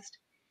sawdust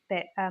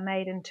that are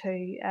made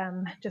into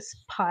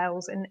just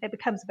piles, and it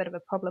becomes a bit of a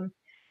problem,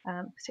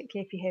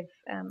 particularly if you have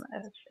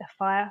a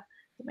fire,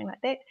 something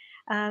like that.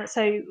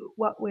 So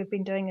what we've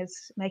been doing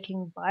is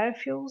making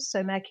biofuels,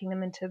 so making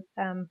them into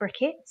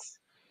briquettes,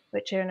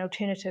 which are an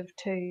alternative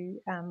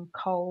to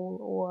coal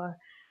or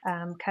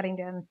cutting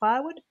down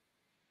firewood.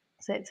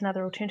 So it's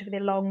another alternative.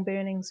 They're long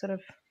burning sort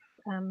of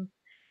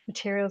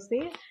materials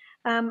there.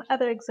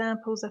 Other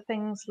examples are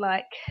things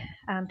like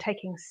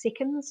taking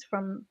seconds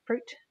from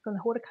fruit from the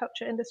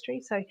horticulture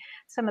industry. So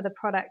some of the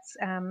products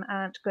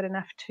aren't good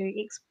enough to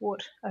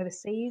export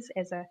overseas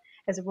as a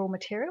raw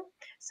material.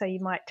 So you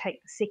might take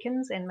the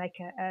seconds and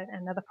make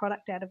another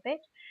product out of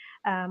that,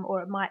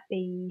 or it might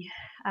be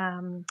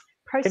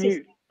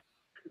processed.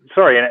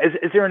 Sorry,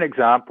 is there an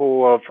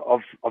example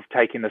of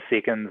taking the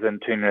seconds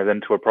and turning it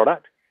into a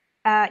product?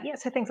 Yeah,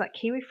 so things like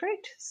kiwi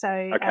fruit. So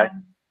okay.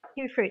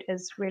 Kiwi fruit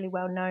is really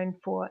well known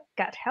for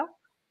gut health.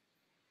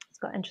 It's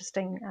got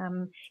interesting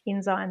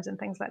enzymes and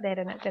things like that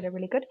in it that are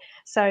really good.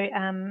 So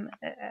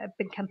a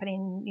big company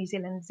in New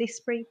Zealand,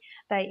 Zespri,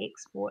 they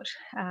export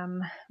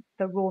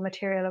the raw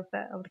material of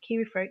the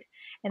kiwi fruit,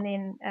 and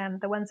then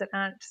the ones that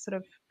aren't sort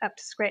of up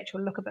to scratch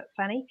or look a bit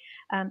funny,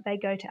 they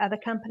go to other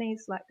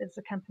companies. Like there's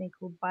a company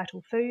called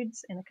Vital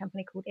Foods and a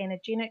company called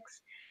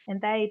Energenics, and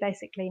they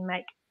basically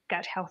make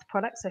gut health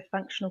products, so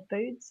functional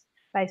foods,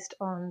 based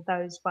on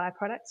those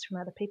byproducts from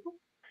other people.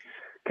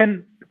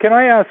 Can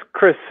I ask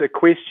Chris a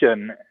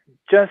question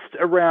just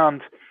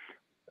around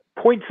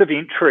points of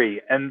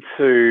entry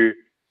into,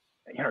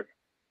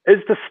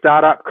 is the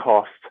startup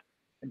cost?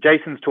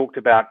 Jason's talked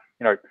about,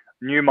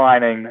 new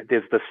mining.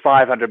 There's this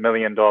 $500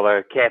 million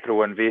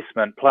capital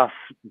investment plus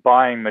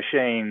buying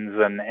machines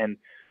and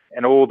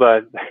all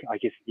the, I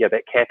guess,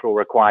 that capital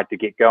required to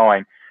get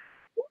going.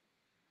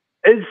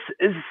 Is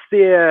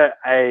there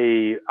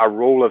a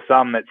rule of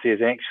thumb that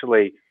says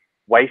actually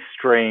waste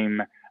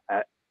stream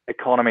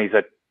economies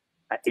are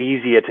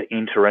easier to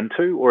enter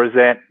into, or is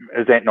that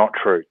not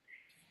true?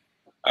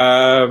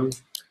 I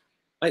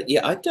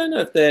don't know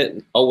if they're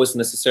always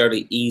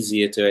necessarily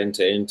easier to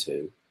enter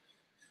into,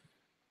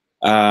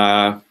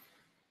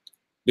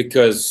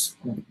 because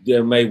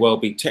there may well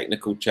be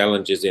technical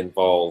challenges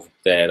involved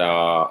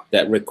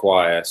that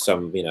require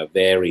some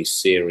very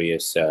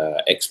serious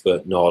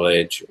expert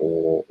knowledge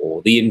or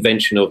the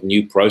invention of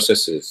new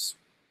processes.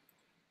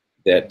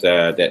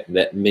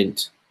 That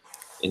mint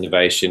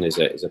innovation is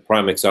a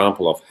prime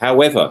example of.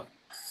 However,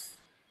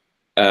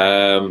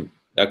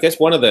 I guess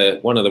one of the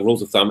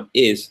rules of thumb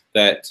is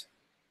that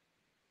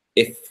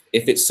if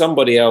it's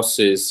somebody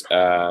else's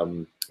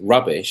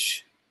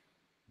rubbish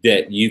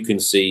that you can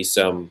see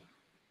some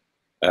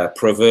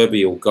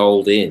proverbial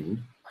gold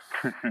in,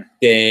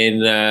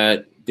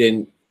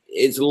 then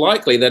it's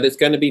likely that it's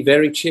going to be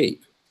very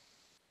cheap,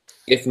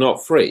 if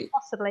not free.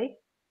 Possibly.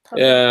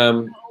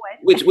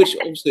 Which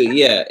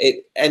obviously,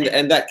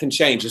 and that can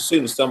change as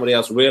soon as somebody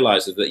else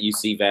realizes that you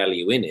see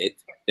value in it.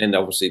 Then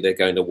obviously they're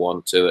going to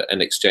want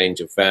an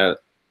exchange of value,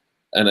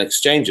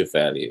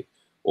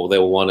 or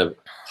they'll want to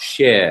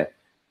share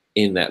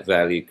in that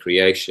value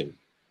creation.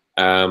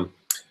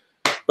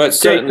 But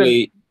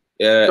certainly,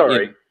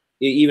 sorry.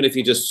 Even if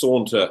you just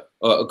saunter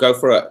or go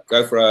for a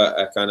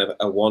kind of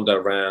a wander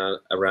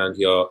around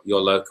your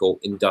local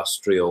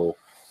industrial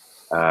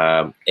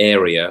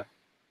area,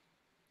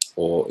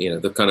 or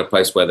the kind of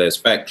place where there's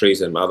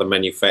factories and other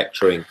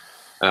manufacturing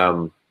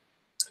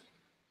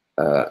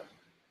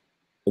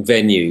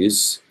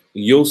venues,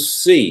 you'll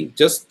see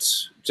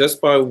just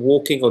by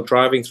walking or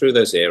driving through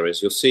those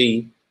areas, you'll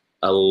see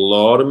a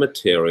lot of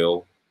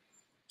material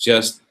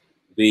just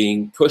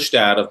being pushed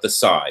out of the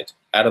side,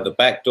 out of the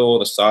back door,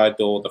 the side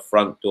door, the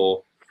front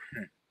door,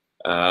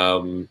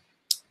 and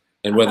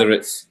whether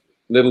it's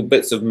little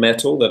bits of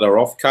metal that are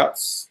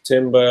offcuts,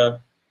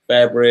 timber,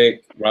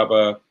 fabric,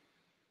 rubber.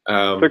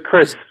 So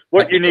Chris,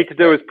 what you need to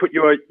do is put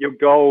your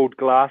gold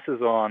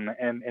glasses on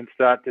and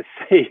start to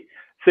see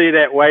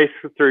that waste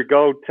through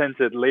gold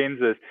tinted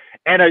lenses.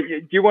 Anna,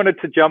 you wanted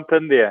to jump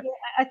in there. Yeah,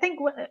 I think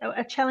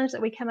a challenge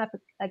that we come up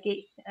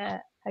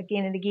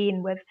again and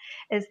again with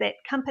is that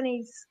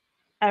companies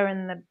are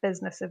in the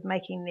business of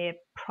making their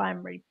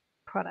primary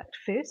product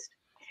first,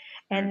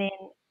 and then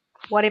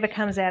whatever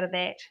comes out of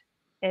that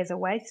as a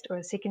waste or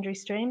a secondary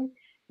stream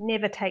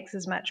never takes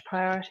as much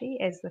priority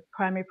as the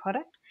primary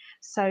product.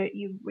 So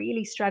you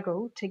really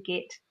struggle to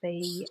get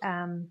the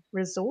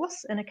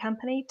resource in a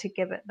company to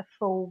give it the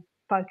full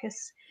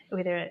focus,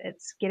 whether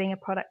it's getting a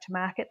product to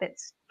market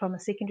that's from a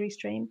secondary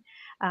stream,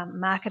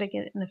 marketing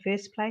it in the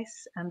first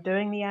place,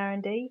 doing the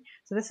R&D.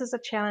 So this is a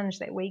challenge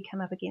that we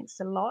come up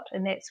against a lot,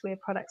 and that's where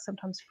products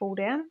sometimes fall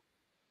down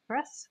for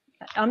us.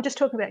 I'm just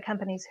talking about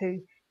companies who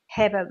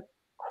have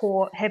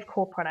core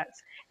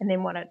products and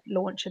then want to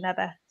launch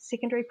another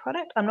secondary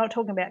product. I'm not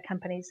talking about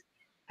companies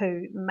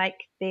who make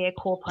their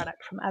core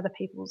product from other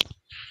people's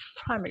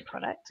primary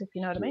product, if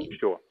you know what I mean.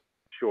 Sure.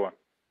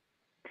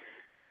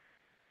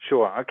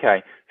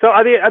 Okay. So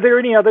are there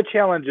any other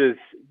challenges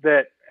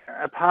that,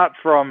 apart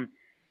from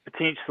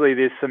potentially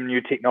there's some new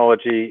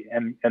technology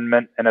in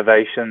Mint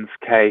Innovation's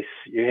case,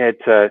 you had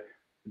to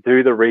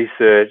do the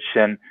research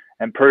and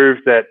prove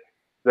that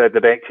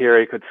the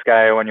bacteria could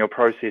scale and your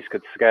process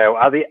could scale?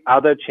 Are there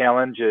other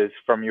challenges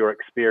from your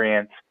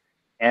experience,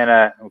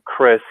 Anna or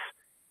Chris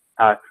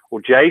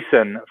or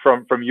Jason,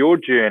 from your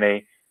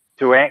journey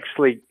to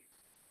actually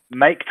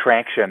make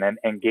traction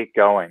and get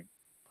going?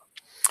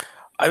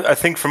 I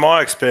think from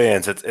our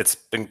experience, it's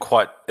been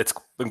quite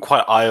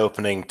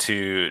eye-opening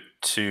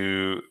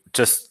to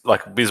just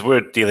like, because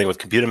we're dealing with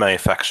computer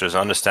manufacturers,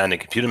 understanding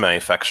computer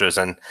manufacturers,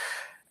 and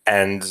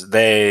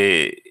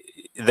they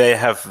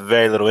have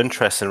very little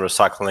interest in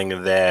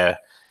recycling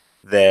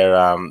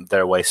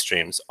their waste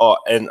streams.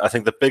 And I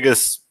think the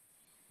biggest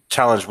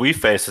challenge we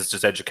face is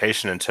just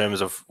education in terms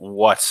of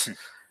what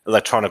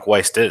electronic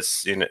waste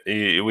is. You know,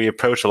 we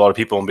approach a lot of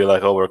people and be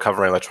like, "Oh, we're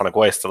recovering electronic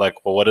waste." They're like,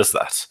 "Well, what is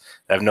that?"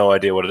 They have no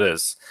idea what it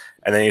is.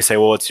 And then you say,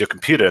 "Well, it's your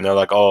computer," and they're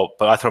like, "Oh,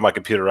 but I throw my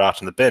computer out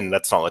in the bin.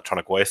 That's not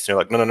electronic waste." And you're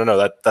like,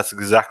 "No, that's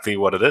exactly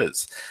what it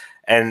is."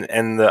 And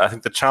I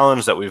think the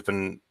challenge that we've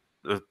been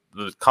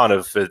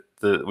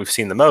we've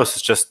seen the most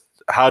is just,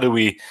 how do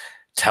we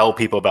tell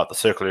people about the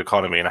circular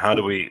economy, and how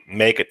do we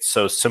make it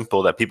so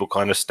simple that people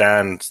can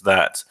understand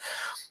that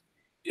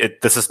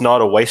this is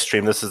not a waste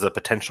stream, this is a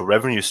potential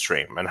revenue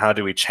stream? And how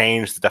do we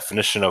change the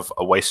definition of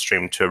a waste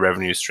stream to a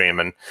revenue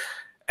stream,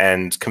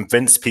 and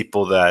convince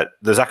people that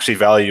there's actually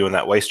value in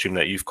that waste stream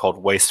that you've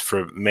called waste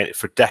for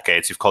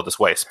decades. You've called this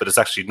waste, but it's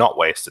actually not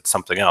waste, it's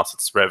something else,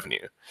 it's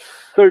revenue.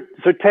 So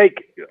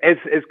take, as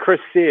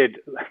Chris said,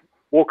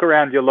 walk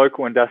around your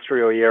local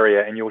industrial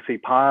area and you'll see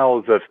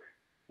piles of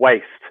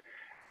waste.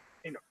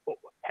 You know,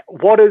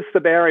 what is the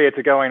barrier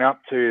to going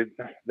up to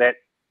that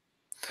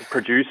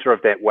producer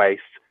of that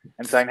waste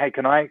and saying, "Hey,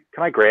 can I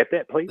grab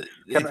that, please?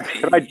 Can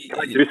I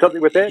do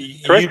something with that?"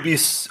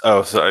 Jason?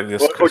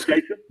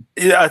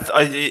 Yeah,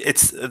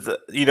 it's,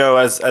 you know,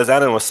 as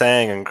Anna was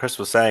saying and Chris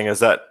was saying, is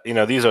that, you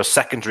know, these are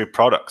secondary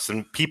products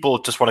and people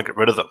just want to get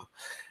rid of them.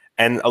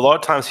 And a lot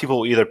of times people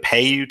will either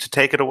pay you to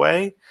take it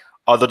away,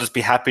 or they'll just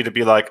be happy to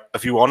be like,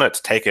 "If you want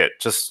it, take it.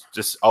 Just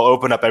I'll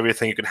open up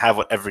everything. You can have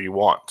whatever you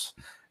want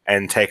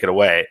and take it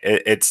away."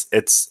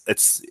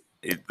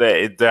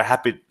 They're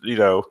happy, you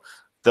know.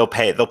 They'll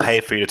pay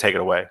for you to take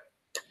it away.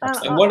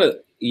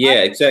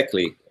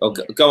 Exactly. Oh,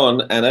 go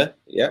on, Anna.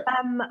 Yeah.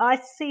 I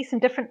see some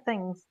different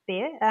things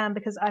there,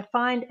 because I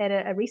find at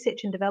a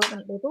research and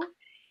development level,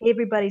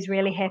 everybody's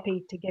really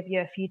happy to give you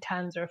a few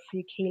tons or a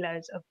few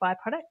kilos of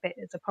byproduct. That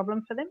is a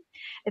problem for them.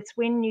 It's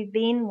when you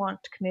then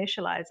want to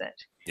commercialize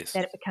it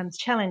that it becomes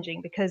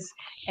challenging, because,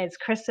 as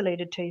Chris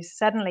alluded to,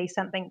 suddenly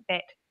something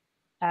that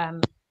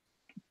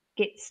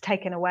gets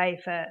taken away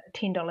for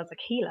 $10 a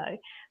kilo,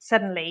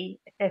 suddenly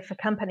if a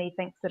company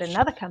thinks that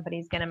another company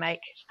is going to make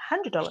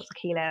 $100 a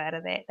kilo out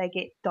of that, they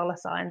get dollar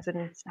signs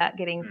and start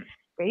getting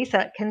greedy. So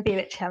it can be a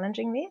bit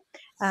challenging there.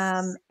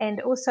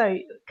 And also,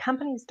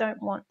 companies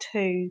don't want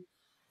to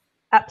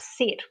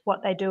upset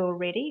what they do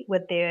already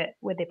with their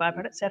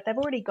byproducts. So if they've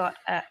already got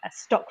a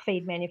stock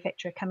feed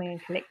manufacturer coming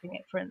and collecting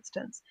it, for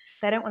instance,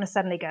 they don't want to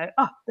suddenly go,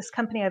 "Oh, this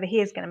company over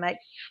here is going to make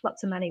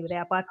lots of money with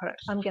our byproduct.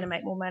 I'm going to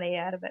make more money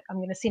out of it. I'm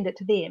going to send it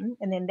to them,"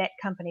 and then that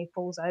company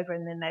falls over,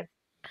 and then they've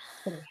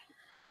sort of,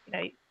 you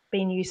know,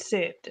 been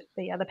usurped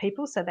the other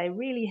people. So they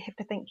really have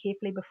to think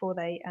carefully before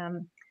they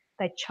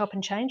chop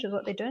and change with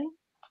what they're doing.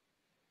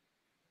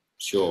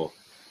 Sure.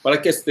 Well, I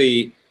guess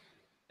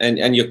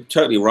and you're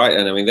totally right,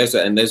 and I mean, those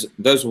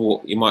are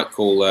what you might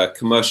call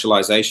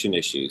commercialization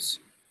issues.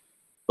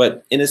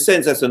 But in a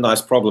sense, that's a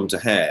nice problem to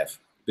have,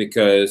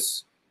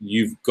 because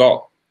by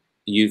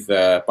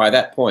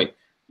that point,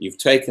 you've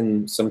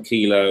taken some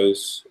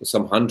kilos,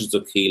 some hundreds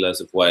of kilos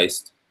of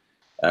waste.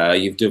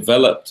 You've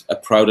developed a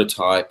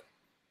prototype.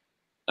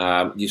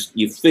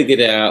 You've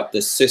figured out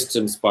the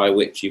systems by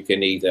which you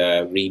can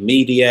either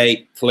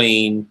remediate,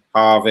 clean,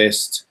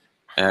 harvest,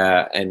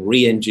 and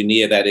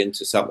re-engineer that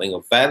into something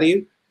of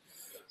value.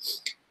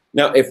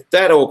 Now, if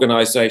that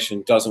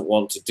organization doesn't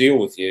want to deal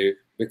with you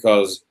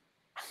because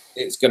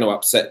it's going to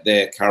upset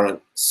their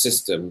current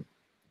system,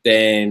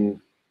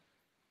 then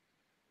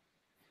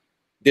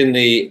then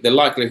the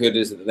likelihood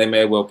is that there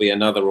may well be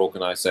another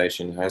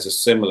organization who has a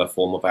similar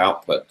form of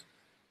output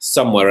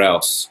somewhere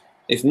else.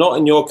 If not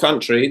in your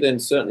country, then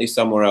certainly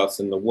somewhere else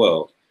in the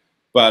world.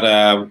 But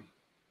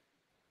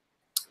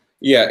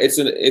yeah, I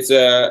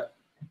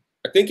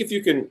think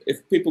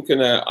if people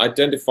can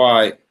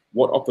identify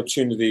what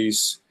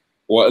opportunities,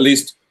 or at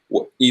least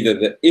either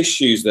the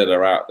issues that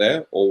are out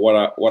there, or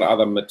what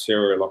other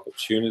material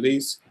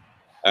opportunities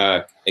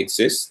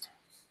exist,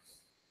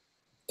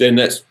 then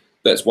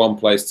that's one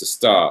place to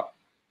start.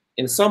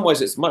 In some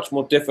ways, it's much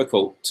more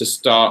difficult to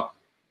start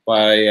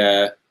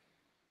by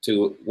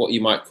to what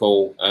you might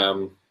call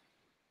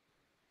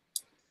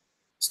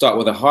start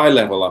with a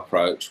high-level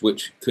approach,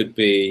 which could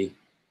be,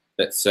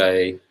 let's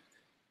say,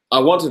 I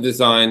want to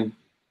design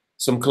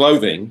some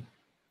clothing,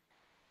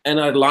 and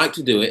I'd like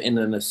to do it in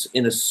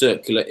a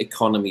circular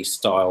economy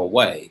style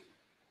way.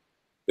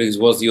 Because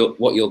what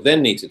you'll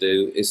then need to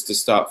do is to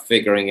start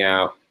figuring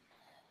out,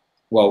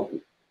 well,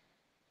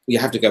 you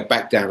have to go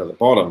back down to the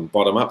bottom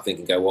up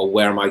thinking, go, well,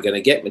 where am I going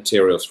to get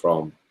materials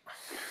from?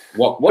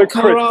 What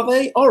color are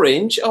they?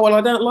 Orange? Oh, well,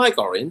 I don't like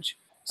orange.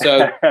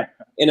 So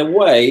in a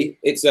way,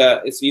 it's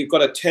you've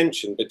got a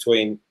tension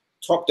between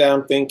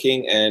top-down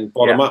thinking and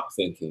bottom-up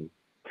thinking.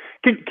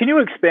 Can you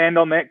expand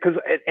on that?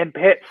 And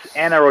perhaps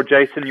Anna or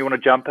Jason, you want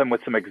to jump in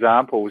with some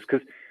examples,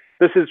 because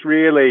this is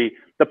really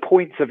the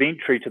points of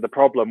entry to the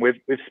problem. We've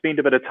spent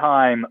a bit of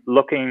time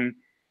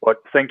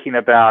thinking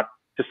about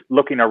just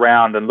looking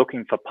around and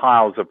looking for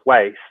piles of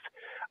waste.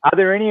 Are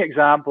there any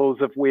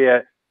examples of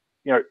where,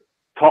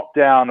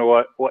 top-down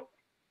or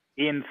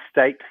end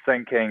state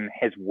thinking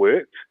has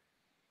worked?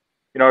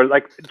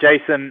 Like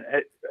Jason,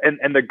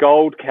 in the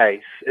gold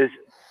case,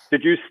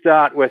 did you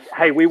start with,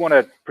 hey, we want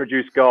to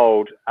produce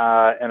gold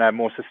in a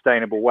more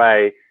sustainable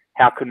way?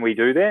 How can we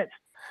do that?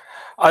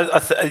 I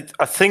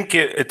think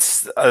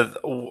it's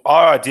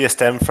our idea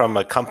stemmed from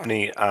a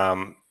company.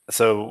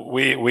 So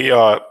we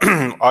are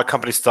our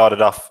company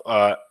started off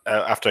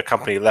after a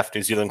company left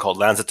New Zealand called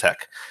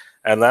Lanzatech,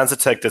 and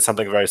Lanzatech did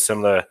something very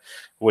similar,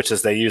 which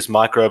is they use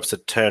microbes to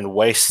turn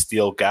waste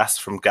steel gas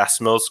from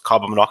gas mills,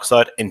 carbon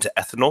monoxide, into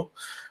ethanol.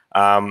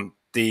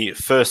 The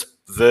first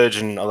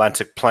Virgin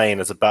Atlantic plane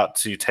is about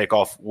to take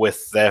off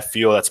with their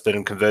fuel that's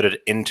been converted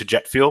into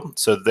jet fuel.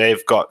 So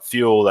they've got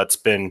fuel that's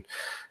been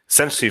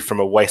essentially from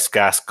a waste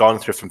gas, gone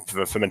through from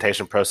a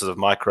fermentation process of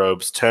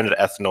microbes, turned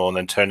into ethanol, and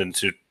then turned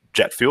into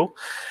jet fuel.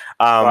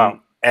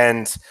 Wow.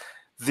 And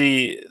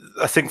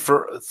I think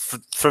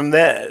from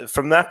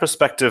that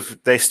perspective,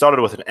 they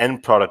started with an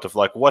end product of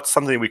like, what's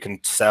something we can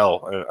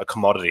sell, a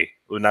commodity,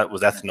 and that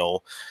was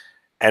ethanol,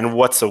 and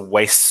what's a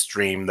waste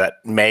stream that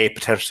may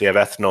potentially have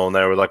ethanol. And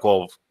they were like,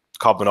 well,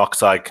 carbon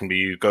monoxide can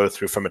go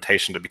through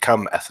fermentation to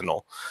become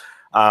ethanol.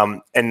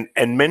 And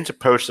Mint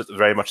approached it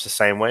very much the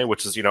same way,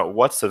 which is,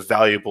 what's a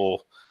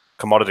valuable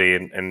commodity,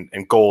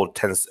 and gold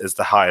is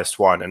the highest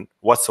one. And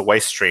what's a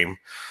waste stream?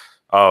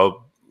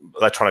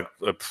 Electronic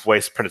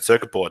waste printed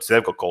circuit boards,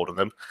 they've got gold in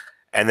them.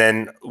 And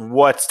then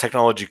what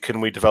technology can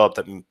we develop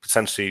that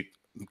essentially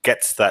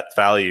gets that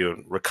value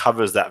and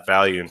recovers that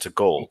value into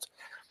gold?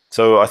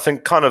 So I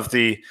think kind of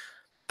the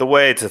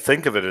way to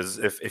think of it is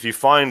if you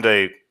find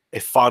a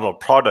final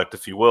product,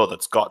 if you will,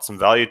 that's got some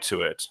value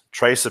to it,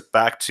 trace it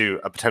back to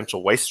a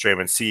potential waste stream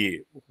and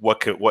see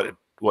what it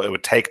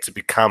would take to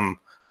become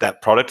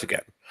that product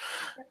again.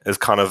 Is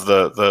kind of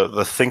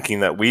the thinking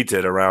that we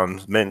did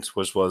around Mint,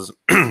 which was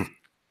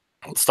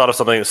start off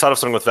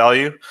something with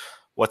value.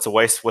 What's a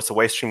waste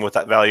stream with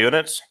that value in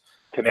it?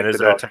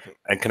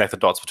 And connect the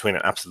dots between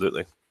it.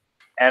 Absolutely.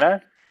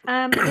 Anna?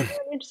 There's an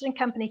interesting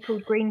company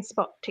called Green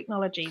Spot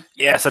Technologies.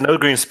 Yes, I know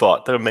Green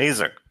Spot. They're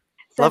amazing.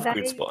 So Love they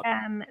Green Spot.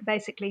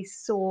 basically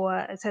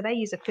they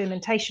use a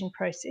fermentation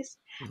process,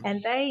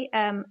 and they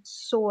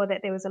saw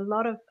that there was a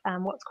lot of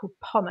what's called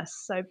pomace,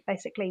 so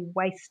basically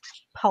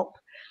waste pulp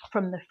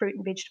from the fruit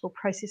and vegetable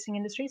processing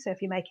industry. So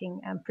if you're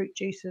making fruit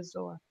juices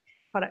or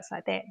products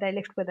like that, they're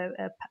left with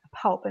a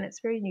pulp, and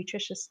it's very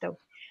nutritious still.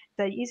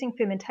 So using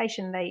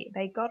fermentation,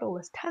 they got all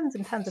this tons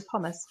and tons of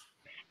pomace,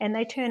 and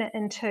they turn it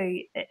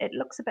into, it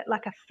looks a bit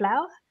like a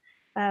flour.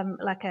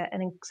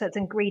 So it's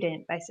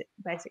ingredient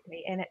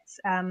basically, and it's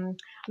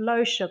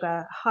low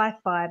sugar, high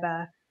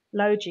fiber,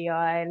 low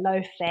GI,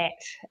 low fat,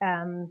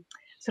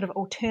 sort of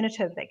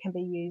alternative that can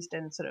be used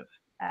in sort of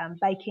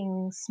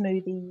baking,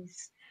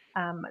 smoothies.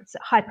 It's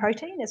high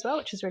protein as well,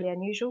 which is really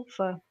unusual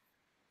for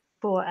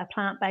a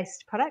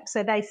plant-based product.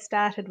 So they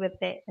started with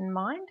that in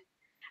mind,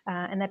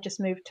 and they've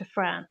just moved to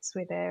France,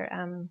 where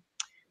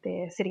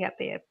they're setting up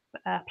their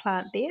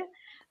plant there.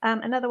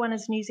 Another one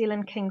is New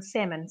Zealand King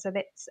Salmon. So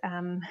that's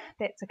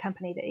a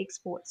company that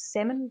exports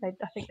salmon.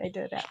 I think they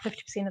do about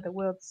 50% of the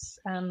world's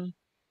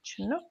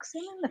Chinook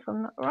salmon, if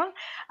I'm not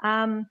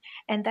wrong.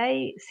 And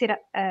they set up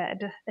a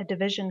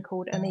division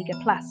called Omega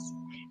Plus,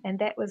 and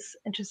they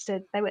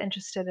were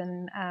interested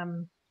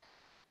in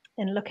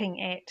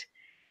looking at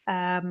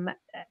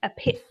a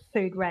pet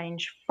food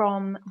range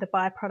from the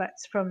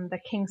byproducts from the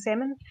king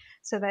salmon.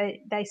 So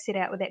they set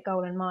out with that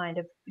goal in mind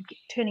of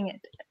turning it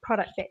a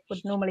product that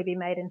would normally be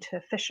made into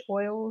fish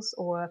oils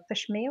or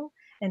fish meal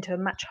into a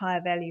much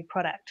higher value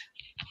product.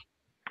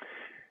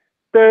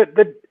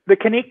 The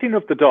connecting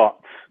of the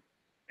dots,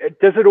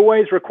 does it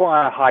always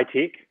require high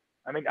tech?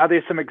 I mean, are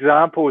there some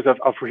examples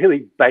of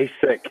really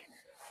basic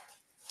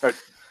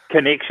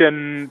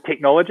connection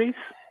technologies?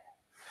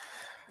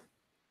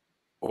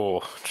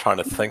 Oh, trying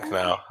to think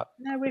now.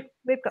 No,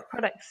 we've got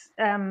products.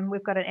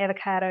 We've got an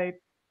avocado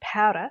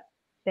powder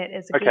that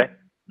is Okay. again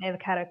an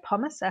avocado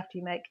pomace after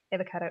you make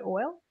avocado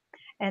oil,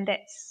 and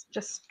that's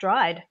just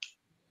dried.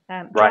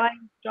 Right.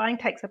 Drying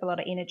takes up a lot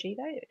of energy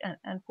though,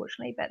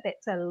 unfortunately, but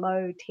that's a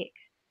low tech,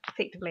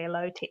 effectively a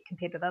low tech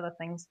compared with other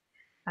things,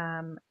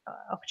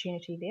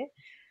 opportunity there.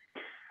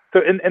 So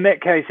in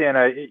that case,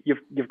 Anna,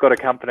 you've got a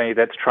company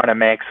that's trying to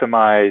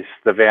maximise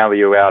the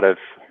value out of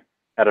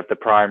the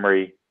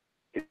primary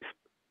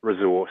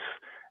resource.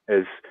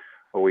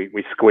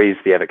 We squeeze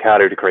the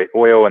avocado to create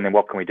oil, and then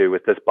what can we do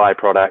with this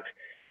byproduct?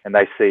 And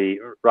they see,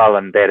 rather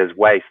than that as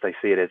waste, they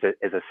see it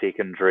as a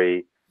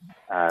secondary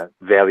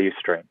value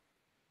stream.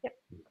 Yep.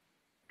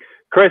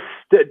 Chris,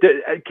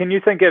 can you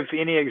think of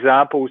any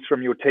examples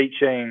from your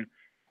teaching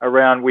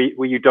around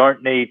where you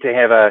don't need to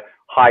have a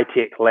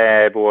high-tech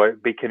lab or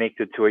be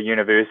connected to a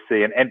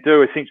university and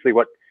do essentially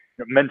what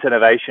Mint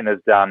Innovation has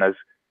done, is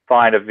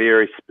find a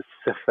very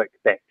specific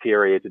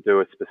bacteria to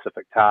do a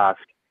specific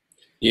task?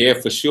 Yeah,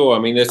 for sure. I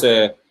mean, there's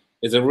a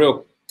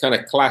real kind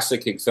of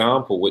classic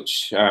example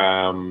which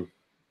some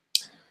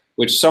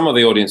of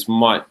the audience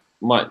might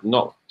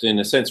not, in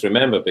a sense,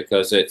 remember,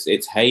 because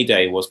its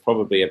heyday was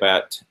probably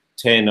about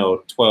 10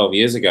 or 12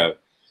 years ago.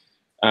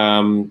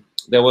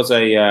 There was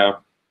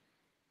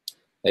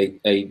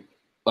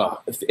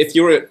if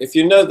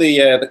you know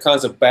the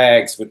kinds of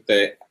bags with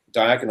the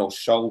diagonal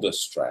shoulder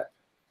strap,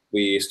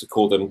 we used to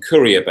call them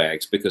courier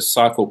bags, because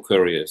cycle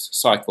couriers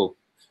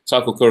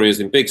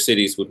in big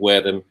cities would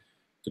wear them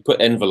to put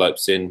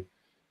envelopes in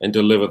and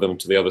deliver them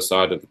to the other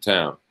side of the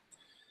town.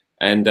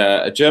 And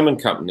a German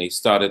company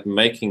started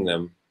making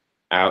them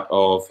out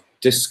of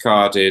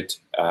discarded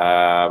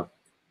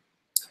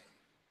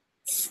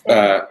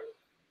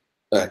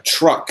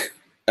truck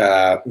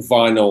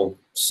vinyl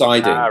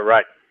siding.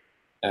 Right.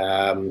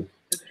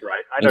 That's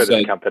right. I know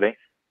this company.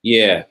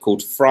 Yeah,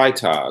 called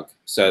Freitag.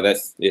 So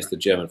it's the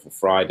German for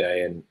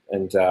Friday,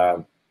 and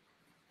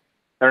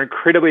they're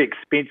incredibly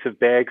expensive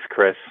bags,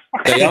 Chris.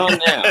 They are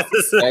now.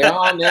 They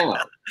are now,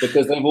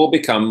 because they've all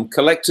become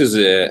collector's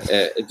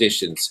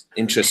editions,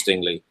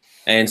 interestingly.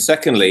 And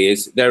secondly,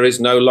 there is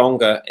no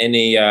longer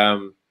any.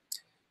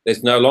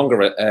 There's no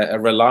longer a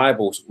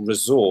reliable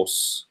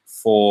resource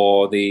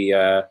for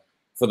the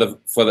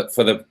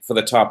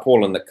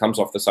tarpaulin that comes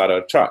off the side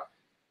of a truck.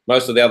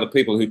 Most of the other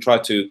people who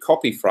tried to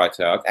copy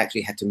Freitag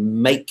actually had to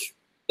make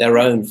their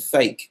own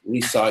fake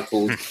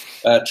recycled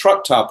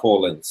truck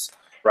tarpaulins.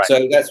 Right.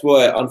 So that's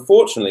where,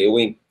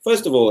 unfortunately,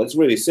 first of all, it's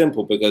really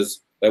simple,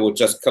 because they would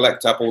just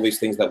collect up all these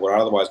things that were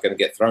otherwise going to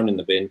get thrown in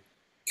the bin,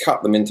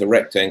 cut them into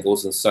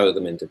rectangles, and sew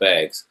them into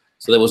bags.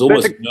 So there was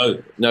almost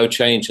no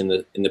change in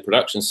the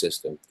production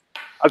system.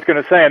 I was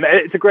going to say, and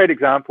it's a great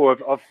example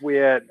of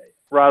where,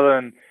 rather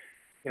than,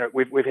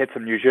 we've had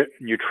some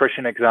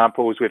nutrition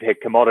examples, we've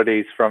had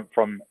commodities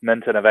from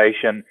Mint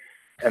Innovation,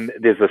 and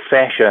there's a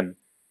fashion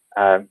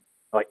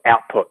like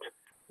output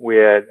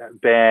where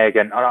bag,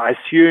 and I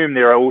assume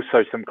there are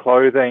also some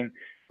clothing.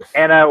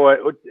 Anna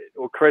or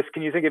Chris,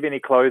 can you think of any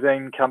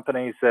clothing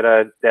companies that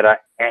are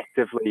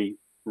actively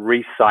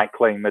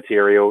recycling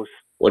materials?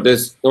 Well,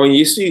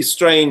 you see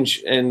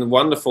strange and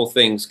wonderful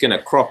things kind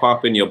of crop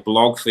up in your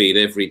blog feed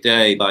every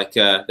day. Like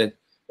it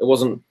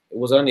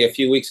was only a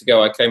few weeks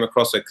ago I came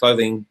across a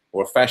clothing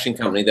or a fashion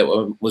company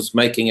that was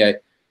making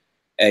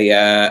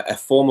a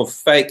form of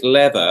fake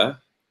leather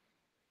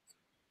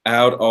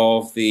out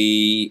of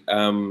the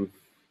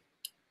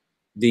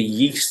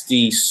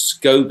yeasty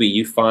SCOBY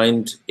you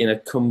find in a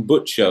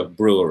kombucha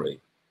brewery.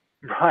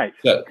 Right.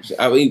 So,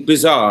 I mean,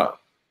 bizarre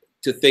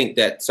to think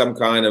that some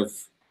kind of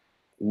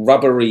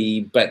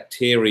rubbery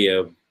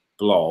bacteria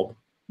blob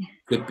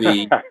could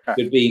be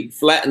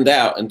flattened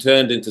out and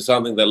turned into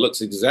something that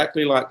looks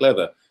exactly like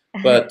leather.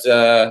 But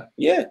and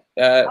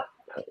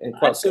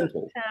quite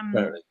simple.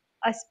 Apparently.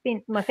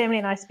 My family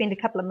and I spent a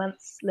couple of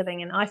months living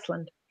in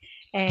Iceland,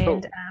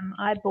 and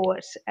I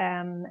bought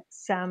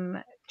some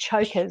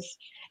chokers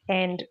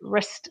and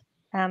wrist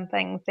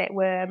things that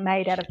were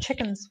made out of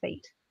chicken's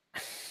feet.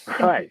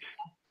 Right.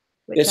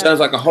 It sounds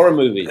like a horror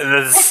movie.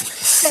 Only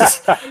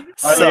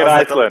in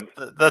Iceland.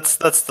 That's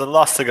the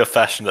last thing of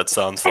fashion that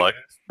sounds like.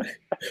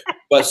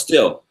 But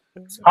still.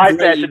 High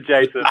fashion,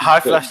 Jason. High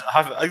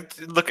fashion.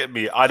 Look at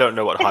me. I don't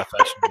know what high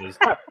fashion is.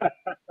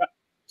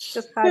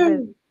 Just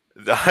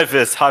high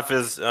vis. High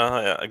vis.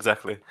 Yeah,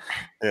 exactly.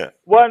 Yeah.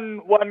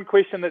 One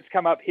question that's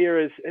come up here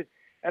is,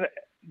 and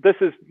this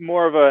is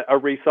more of a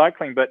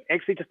recycling, but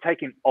actually just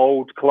taking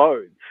old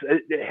clothes.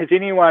 Has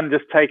anyone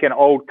just taken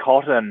old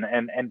cotton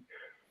and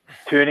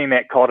turning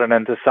that cotton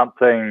into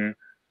something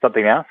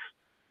else?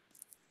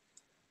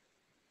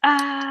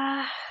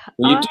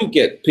 Well, you do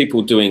get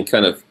people doing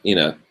kind of,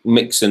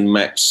 mix and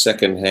match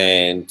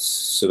secondhand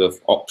sort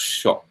of op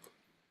shop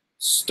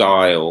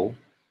style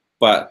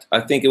but I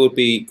think it would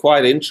be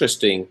quite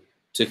interesting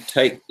to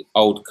take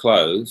old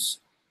clothes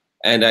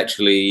and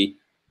actually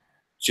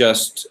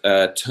just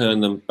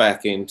turn them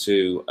back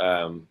into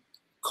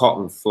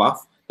cotton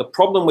fluff. The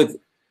problem with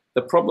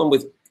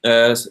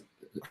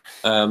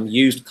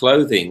used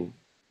clothing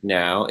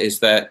now is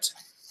that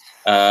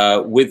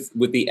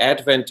with the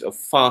advent of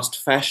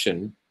fast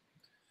fashion,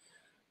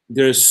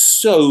 there's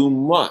so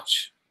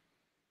much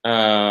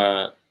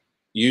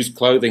used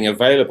clothing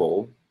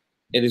available.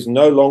 It is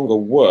no longer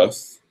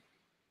worth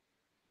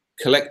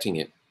collecting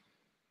it.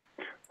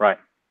 Right.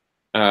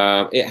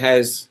 It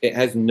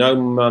has no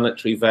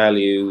monetary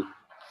value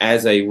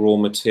as a raw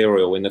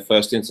material in the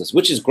first instance,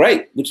 which is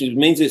great, which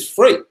means it's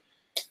free.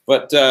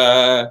 But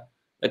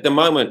at the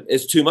moment,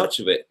 it's too much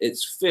of it.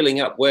 It's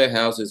filling up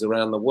warehouses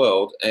around the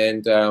world,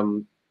 and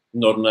there's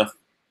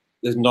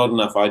not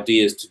enough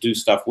ideas to do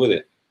stuff with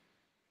it.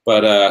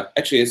 But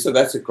actually, so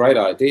that's a great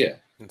idea.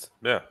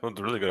 Yeah, that's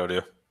a really good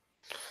idea.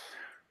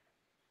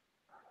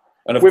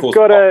 And of We've course,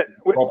 got it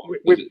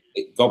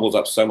gobbles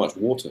up so much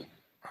water.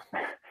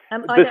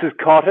 This is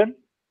cotton.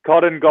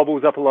 Cotton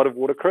gobbles up a lot of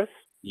water, Chris.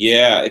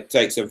 Yeah, it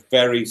takes a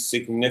very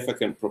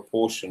significant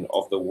proportion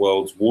of the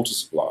world's water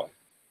supply.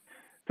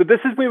 So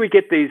this is where we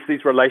get these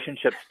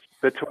relationships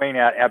between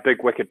our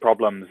big wicked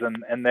problems,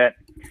 and that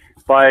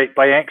by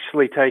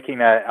actually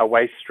taking a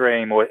waste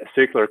stream or a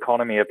circular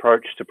economy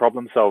approach to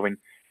problem solving,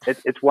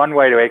 it's one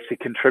way to actually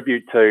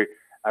contribute to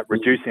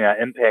reducing our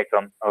impact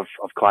of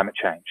climate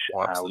change,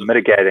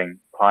 mitigating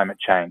climate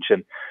change.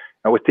 And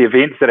with the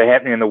events that are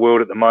happening in the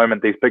world at the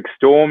moment, these big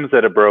storms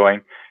that are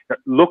brewing,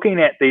 looking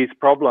at these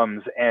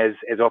problems as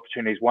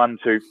opportunities, one,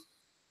 to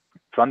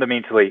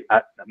fundamentally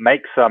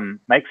make some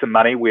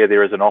money where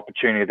there is an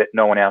opportunity that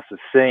no one else has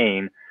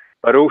seen,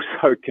 but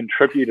also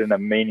contribute in a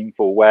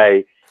meaningful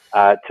way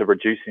to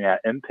reducing our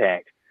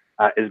impact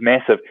is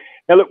massive.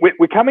 Now, look,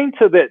 we're coming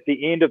to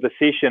the end of the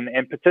session,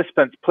 and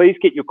participants, please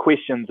get your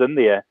questions in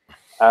there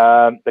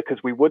because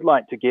we would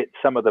like to get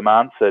some of them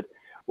answered.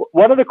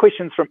 One of the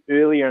questions from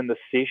earlier in the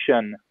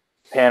session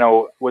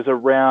panel was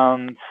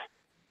around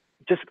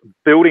just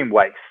building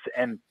waste,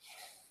 and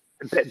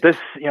this,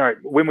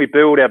 when we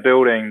build our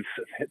buildings,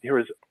 there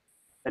is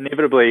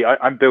inevitably,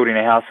 I'm building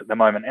a house at the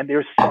moment, and there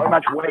is so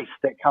much waste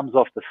that comes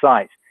off the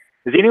site.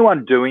 Is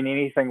anyone doing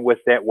anything with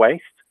that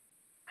waste?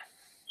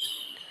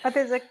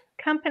 There's a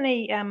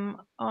company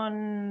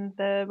on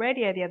the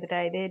radio the other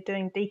day. They're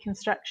doing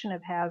deconstruction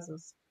of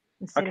houses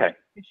instead of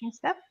pushing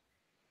stuff.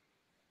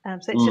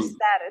 So it's just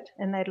started,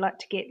 and they'd like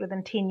to get,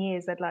 within 10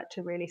 years, they'd like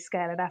to really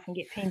scale it up and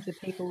get teams of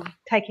people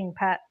taking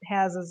apart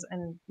houses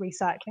and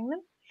recycling them.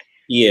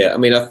 Yeah, I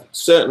mean, I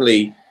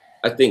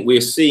think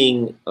we're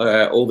seeing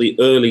all the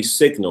early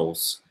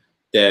signals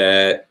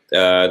that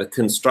the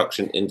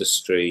construction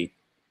industry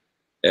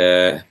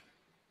it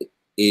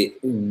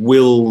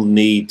will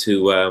need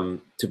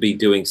to be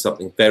doing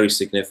something very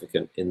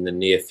significant in the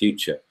near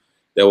future.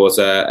 There was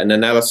an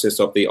analysis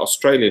of the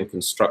Australian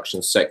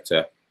construction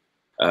sector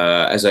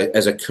as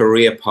a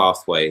career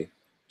pathway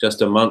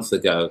just a month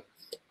ago,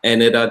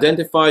 and it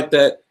identified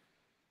that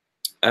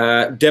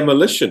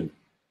demolition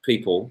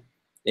people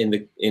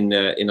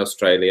in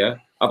Australia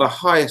are the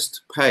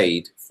highest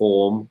paid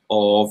form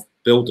of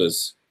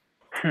builders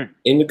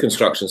in the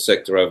construction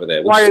sector over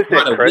there. Why is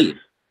that, Chris? Weird.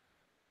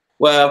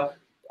 Well,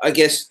 I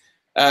guess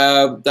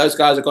those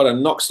guys have got to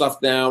knock stuff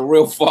down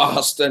real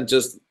fast and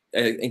just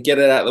and get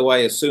it out of the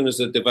way as soon as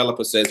the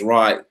developer says,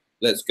 right,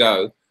 let's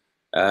go.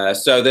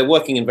 So they're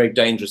working in very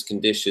dangerous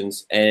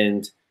conditions,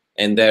 and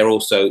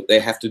they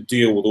have to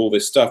deal with all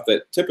this stuff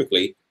that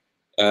typically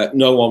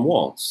no one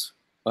wants.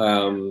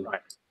 Right.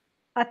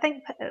 I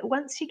think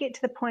once you get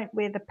to the point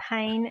where the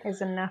pain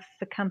is enough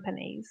for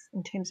companies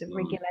in terms of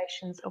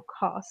regulations or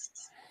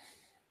costs,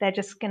 they're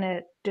just going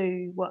to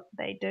do what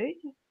they do.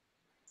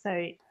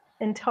 So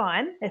in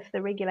time, if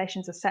the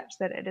regulations are such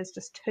that it is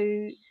just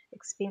too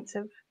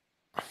expensive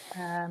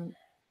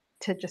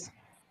to just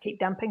keep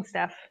dumping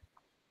stuff,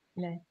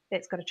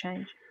 that's got to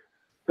change.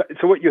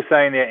 So what you're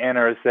saying there,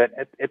 Anna, is that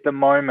at the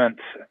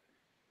moment,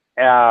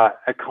 our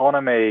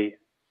economy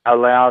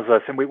allows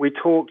us, and we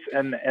talked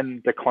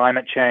in the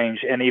climate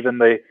change and even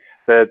the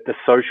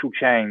social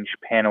change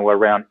panel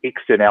around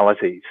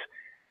externalities.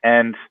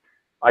 And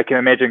I can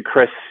imagine,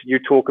 Chris, you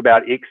talk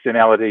about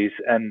externalities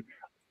and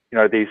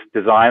these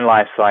design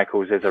life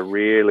cycles as a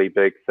really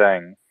big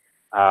thing.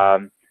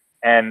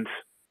 And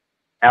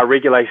our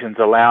regulations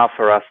allow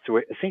for us to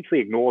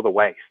essentially ignore the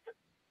waste.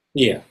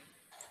 Yeah,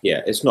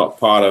 it's not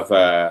part of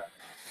a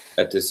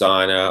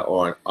designer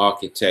or an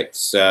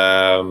architect's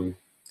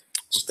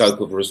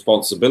scope of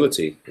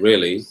responsibility,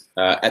 really,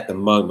 at the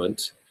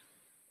moment.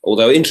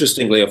 Although,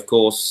 interestingly, of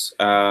course,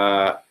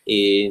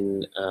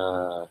 in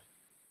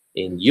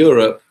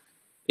Europe,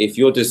 if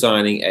you're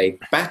designing a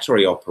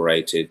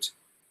battery-operated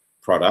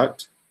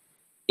product,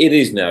 it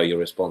is now your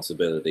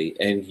responsibility,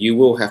 and you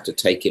will have to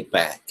take it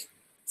back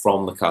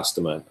from the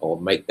customer or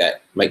make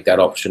that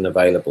option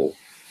available.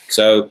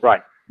 So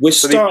right. We're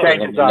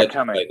starting on the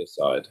legislative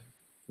side.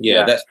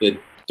 Yeah, that's the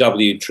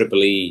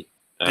WEEE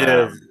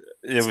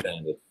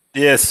standard.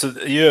 Yeah, so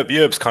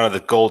Europe's kind of the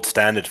gold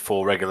standard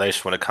for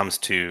regulation when it comes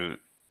to,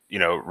 you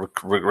know,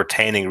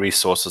 retaining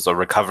resources or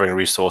recovering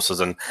resources,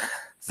 and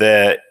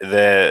their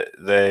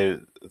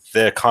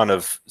kind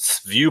of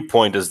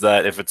viewpoint is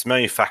that if it's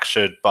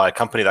manufactured by a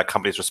company, that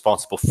company is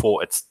responsible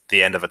for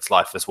the end of its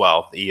life as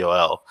well, the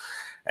EOL.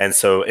 And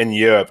so in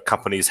Europe,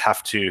 companies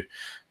have to,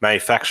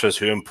 manufacturers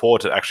who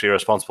import it actually are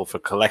responsible for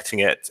collecting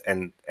it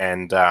and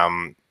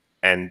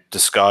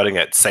discarding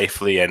it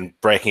safely and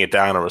breaking it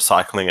down and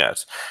recycling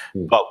it.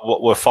 But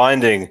what we're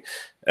finding,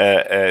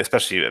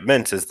 especially at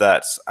Mint, is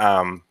that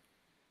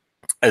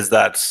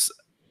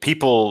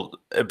people,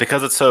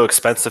 because it's so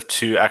expensive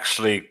to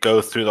actually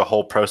go through the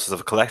whole process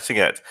of collecting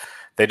it,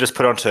 they just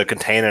put it onto a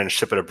container and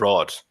ship it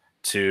abroad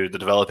to the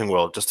developing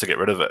world just to get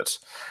rid of it.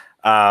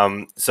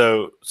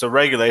 So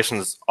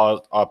regulations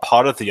are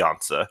part of the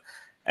answer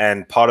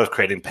and part of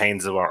creating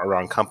pains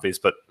around companies,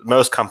 but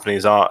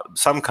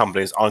some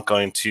companies aren't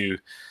going to,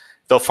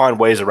 they'll find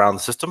ways around the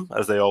system,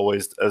 as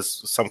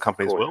some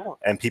companies will,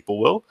 and people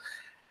will.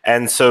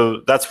 And so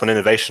that's when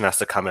innovation has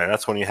to come in.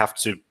 That's when you have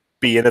to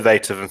be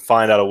innovative and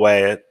find out a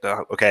way,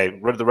 okay,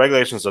 the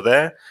regulations are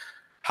there.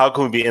 How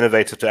can we be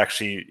innovative to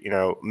actually, you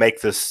know,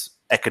 make this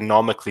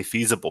economically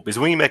feasible? Because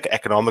when you make it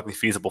economically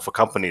feasible for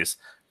companies,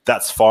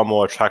 that's far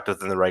more attractive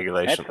than the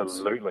regulations.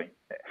 Absolutely.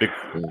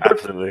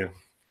 Absolutely.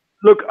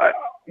 Look,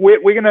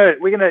 we're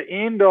gonna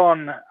end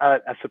on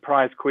a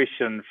surprise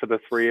question for the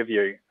three of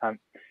you.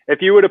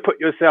 If you were to put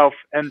yourself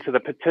into the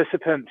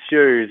participants'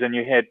 shoes and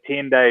you had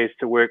 10 days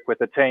to work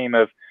with a team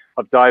of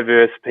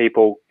diverse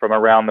people from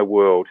around the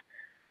world,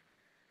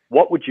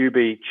 what would you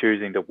be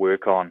choosing to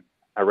work on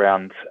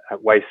around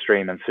waste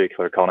stream and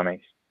circular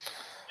economies?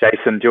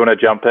 Jason, do you want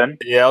to jump in?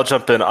 Yeah, I'll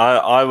jump in.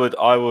 I would,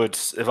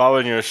 if I were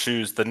in your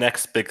shoes, the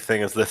next big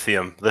thing is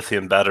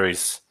lithium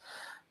batteries.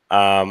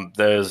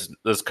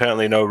 There's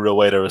currently no real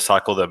way to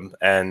recycle them,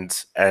 and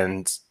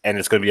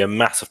it's going to be a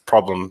massive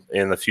problem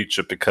in the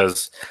future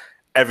because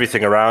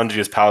everything around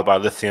you is powered by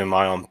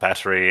lithium-ion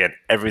battery,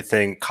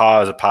 and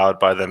cars are powered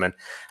by them, and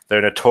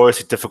they're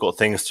notoriously difficult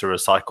things to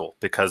recycle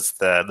because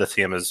the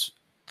lithium is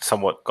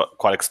somewhat got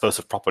quite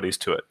explosive properties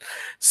to it.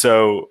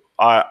 So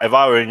if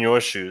I were in your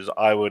shoes,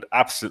 I would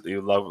absolutely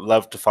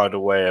love to find a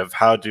way of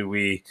how do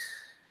we,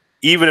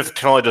 even if the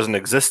technology doesn't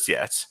exist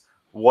yet,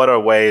 what are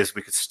ways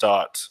we could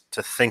start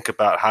to think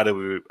about how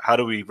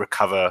do we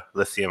recover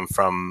lithium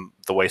from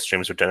the waste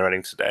streams we're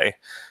generating today?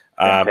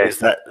 Because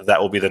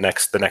that will be the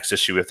next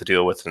issue we have to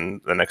deal with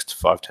in the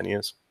next 5-10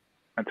 years.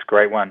 That's a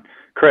great one,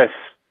 Chris.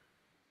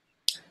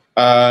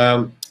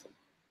 I'm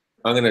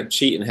going to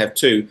cheat and have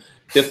two.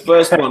 The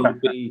first one would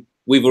be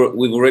we've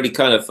already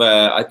kind of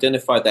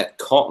identified that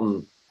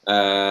cotton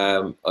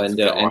and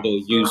or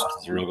used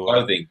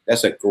clothing.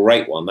 That's a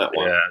great one. That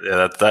one.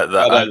 Yeah.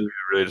 I'm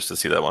really just to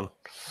see that one.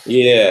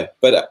 Yeah,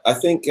 but I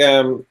think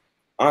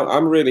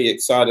I'm really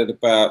excited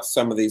about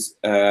some of these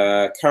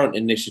current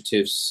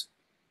initiatives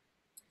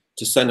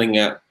to sending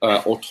out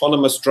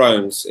autonomous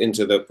drones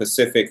into the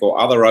Pacific or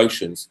other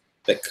oceans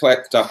that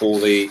collect up all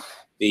the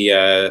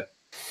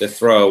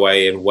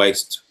throwaway and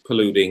waste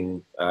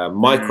polluting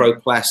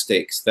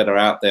microplastics that are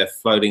out there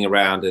floating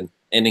around and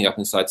ending up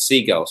inside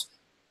seagulls.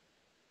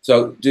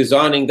 So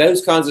designing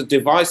those kinds of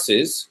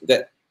devices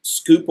that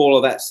scoop all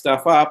of that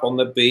stuff up on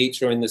the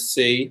beach or in the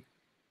sea,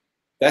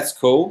 that's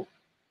cool.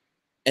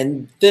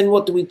 And then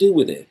what do we do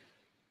with it?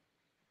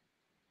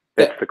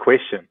 That's the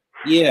question.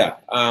 Yeah,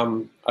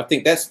 I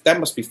think that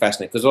must be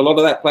fascinating because a lot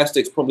of that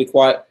plastic's probably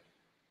quite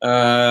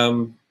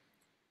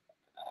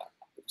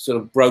sort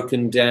of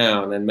broken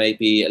down and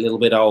maybe a little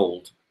bit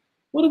old.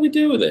 What do we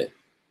do with it?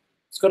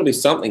 It's got to be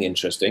something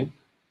interesting.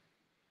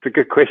 It's a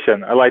good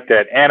question. I like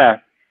that.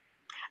 Anna?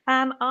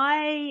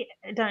 I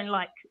don't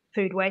like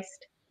food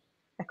waste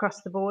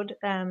across the board.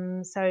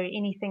 So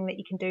anything that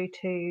you can do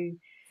to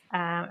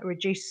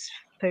reduce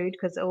food,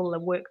 because all the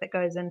work that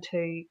goes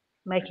into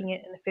making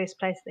it in the first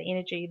place, the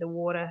energy, the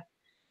water,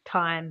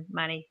 time,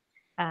 money,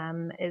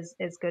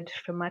 is good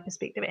from my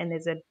perspective, and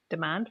there's a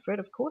demand for it,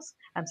 of course.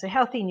 So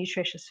healthy,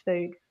 nutritious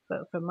food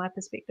from my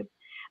perspective.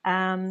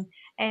 And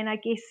I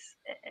guess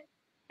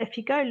if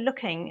you go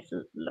looking,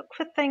 look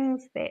for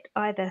things that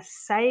either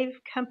save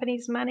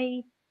companies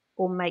money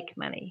or make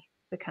money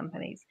for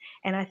companies.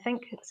 And I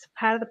think it's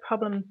part of the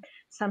problem.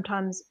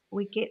 Sometimes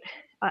we get,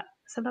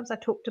 sometimes I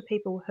talk to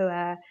people who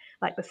are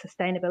like the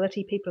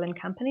sustainability people in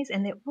companies,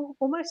 and they're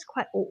almost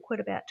quite awkward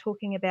about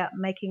talking about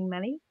making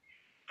money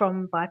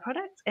from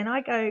byproducts. And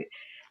I go,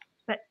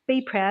 but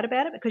be proud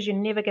about it, because you're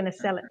never going to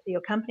sell it to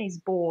your company's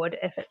board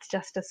if it's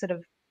just a sort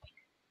of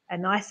a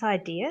nice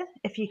idea.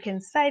 If you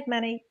can save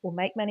money or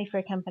make money for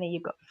a company,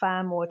 you've got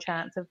far more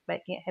chance of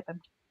making it happen.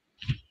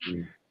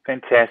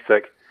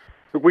 Fantastic.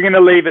 We're going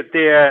to leave it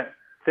there.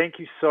 Thank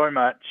you so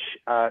much,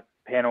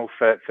 panel,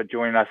 for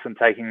joining us and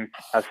taking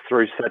us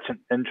through such an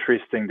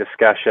interesting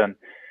discussion.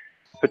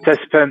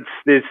 Participants,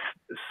 there's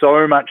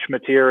so much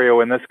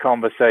material in this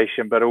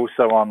conversation, but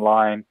also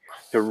online,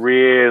 to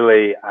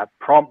really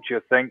prompt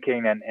your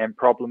thinking and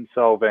problem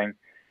solving.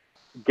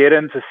 get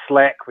into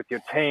Slack with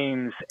your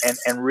teams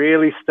and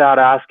really start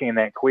asking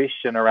that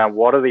question around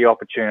what are the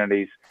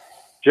opportunities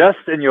just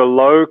in your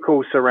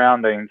local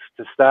surroundings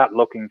to start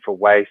looking for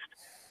waste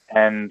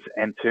and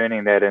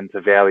turning that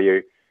into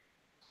value.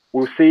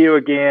 We'll see you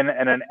again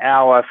in an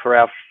hour for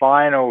our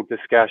final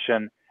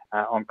discussion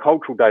on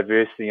cultural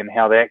diversity and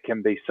how that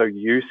can be so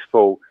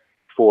useful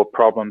for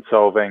problem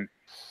solving.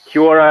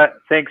 Kia ora,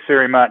 thanks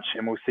very much,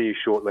 and we'll see you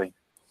shortly.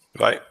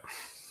 Bye.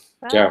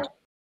 Bye. Ciao.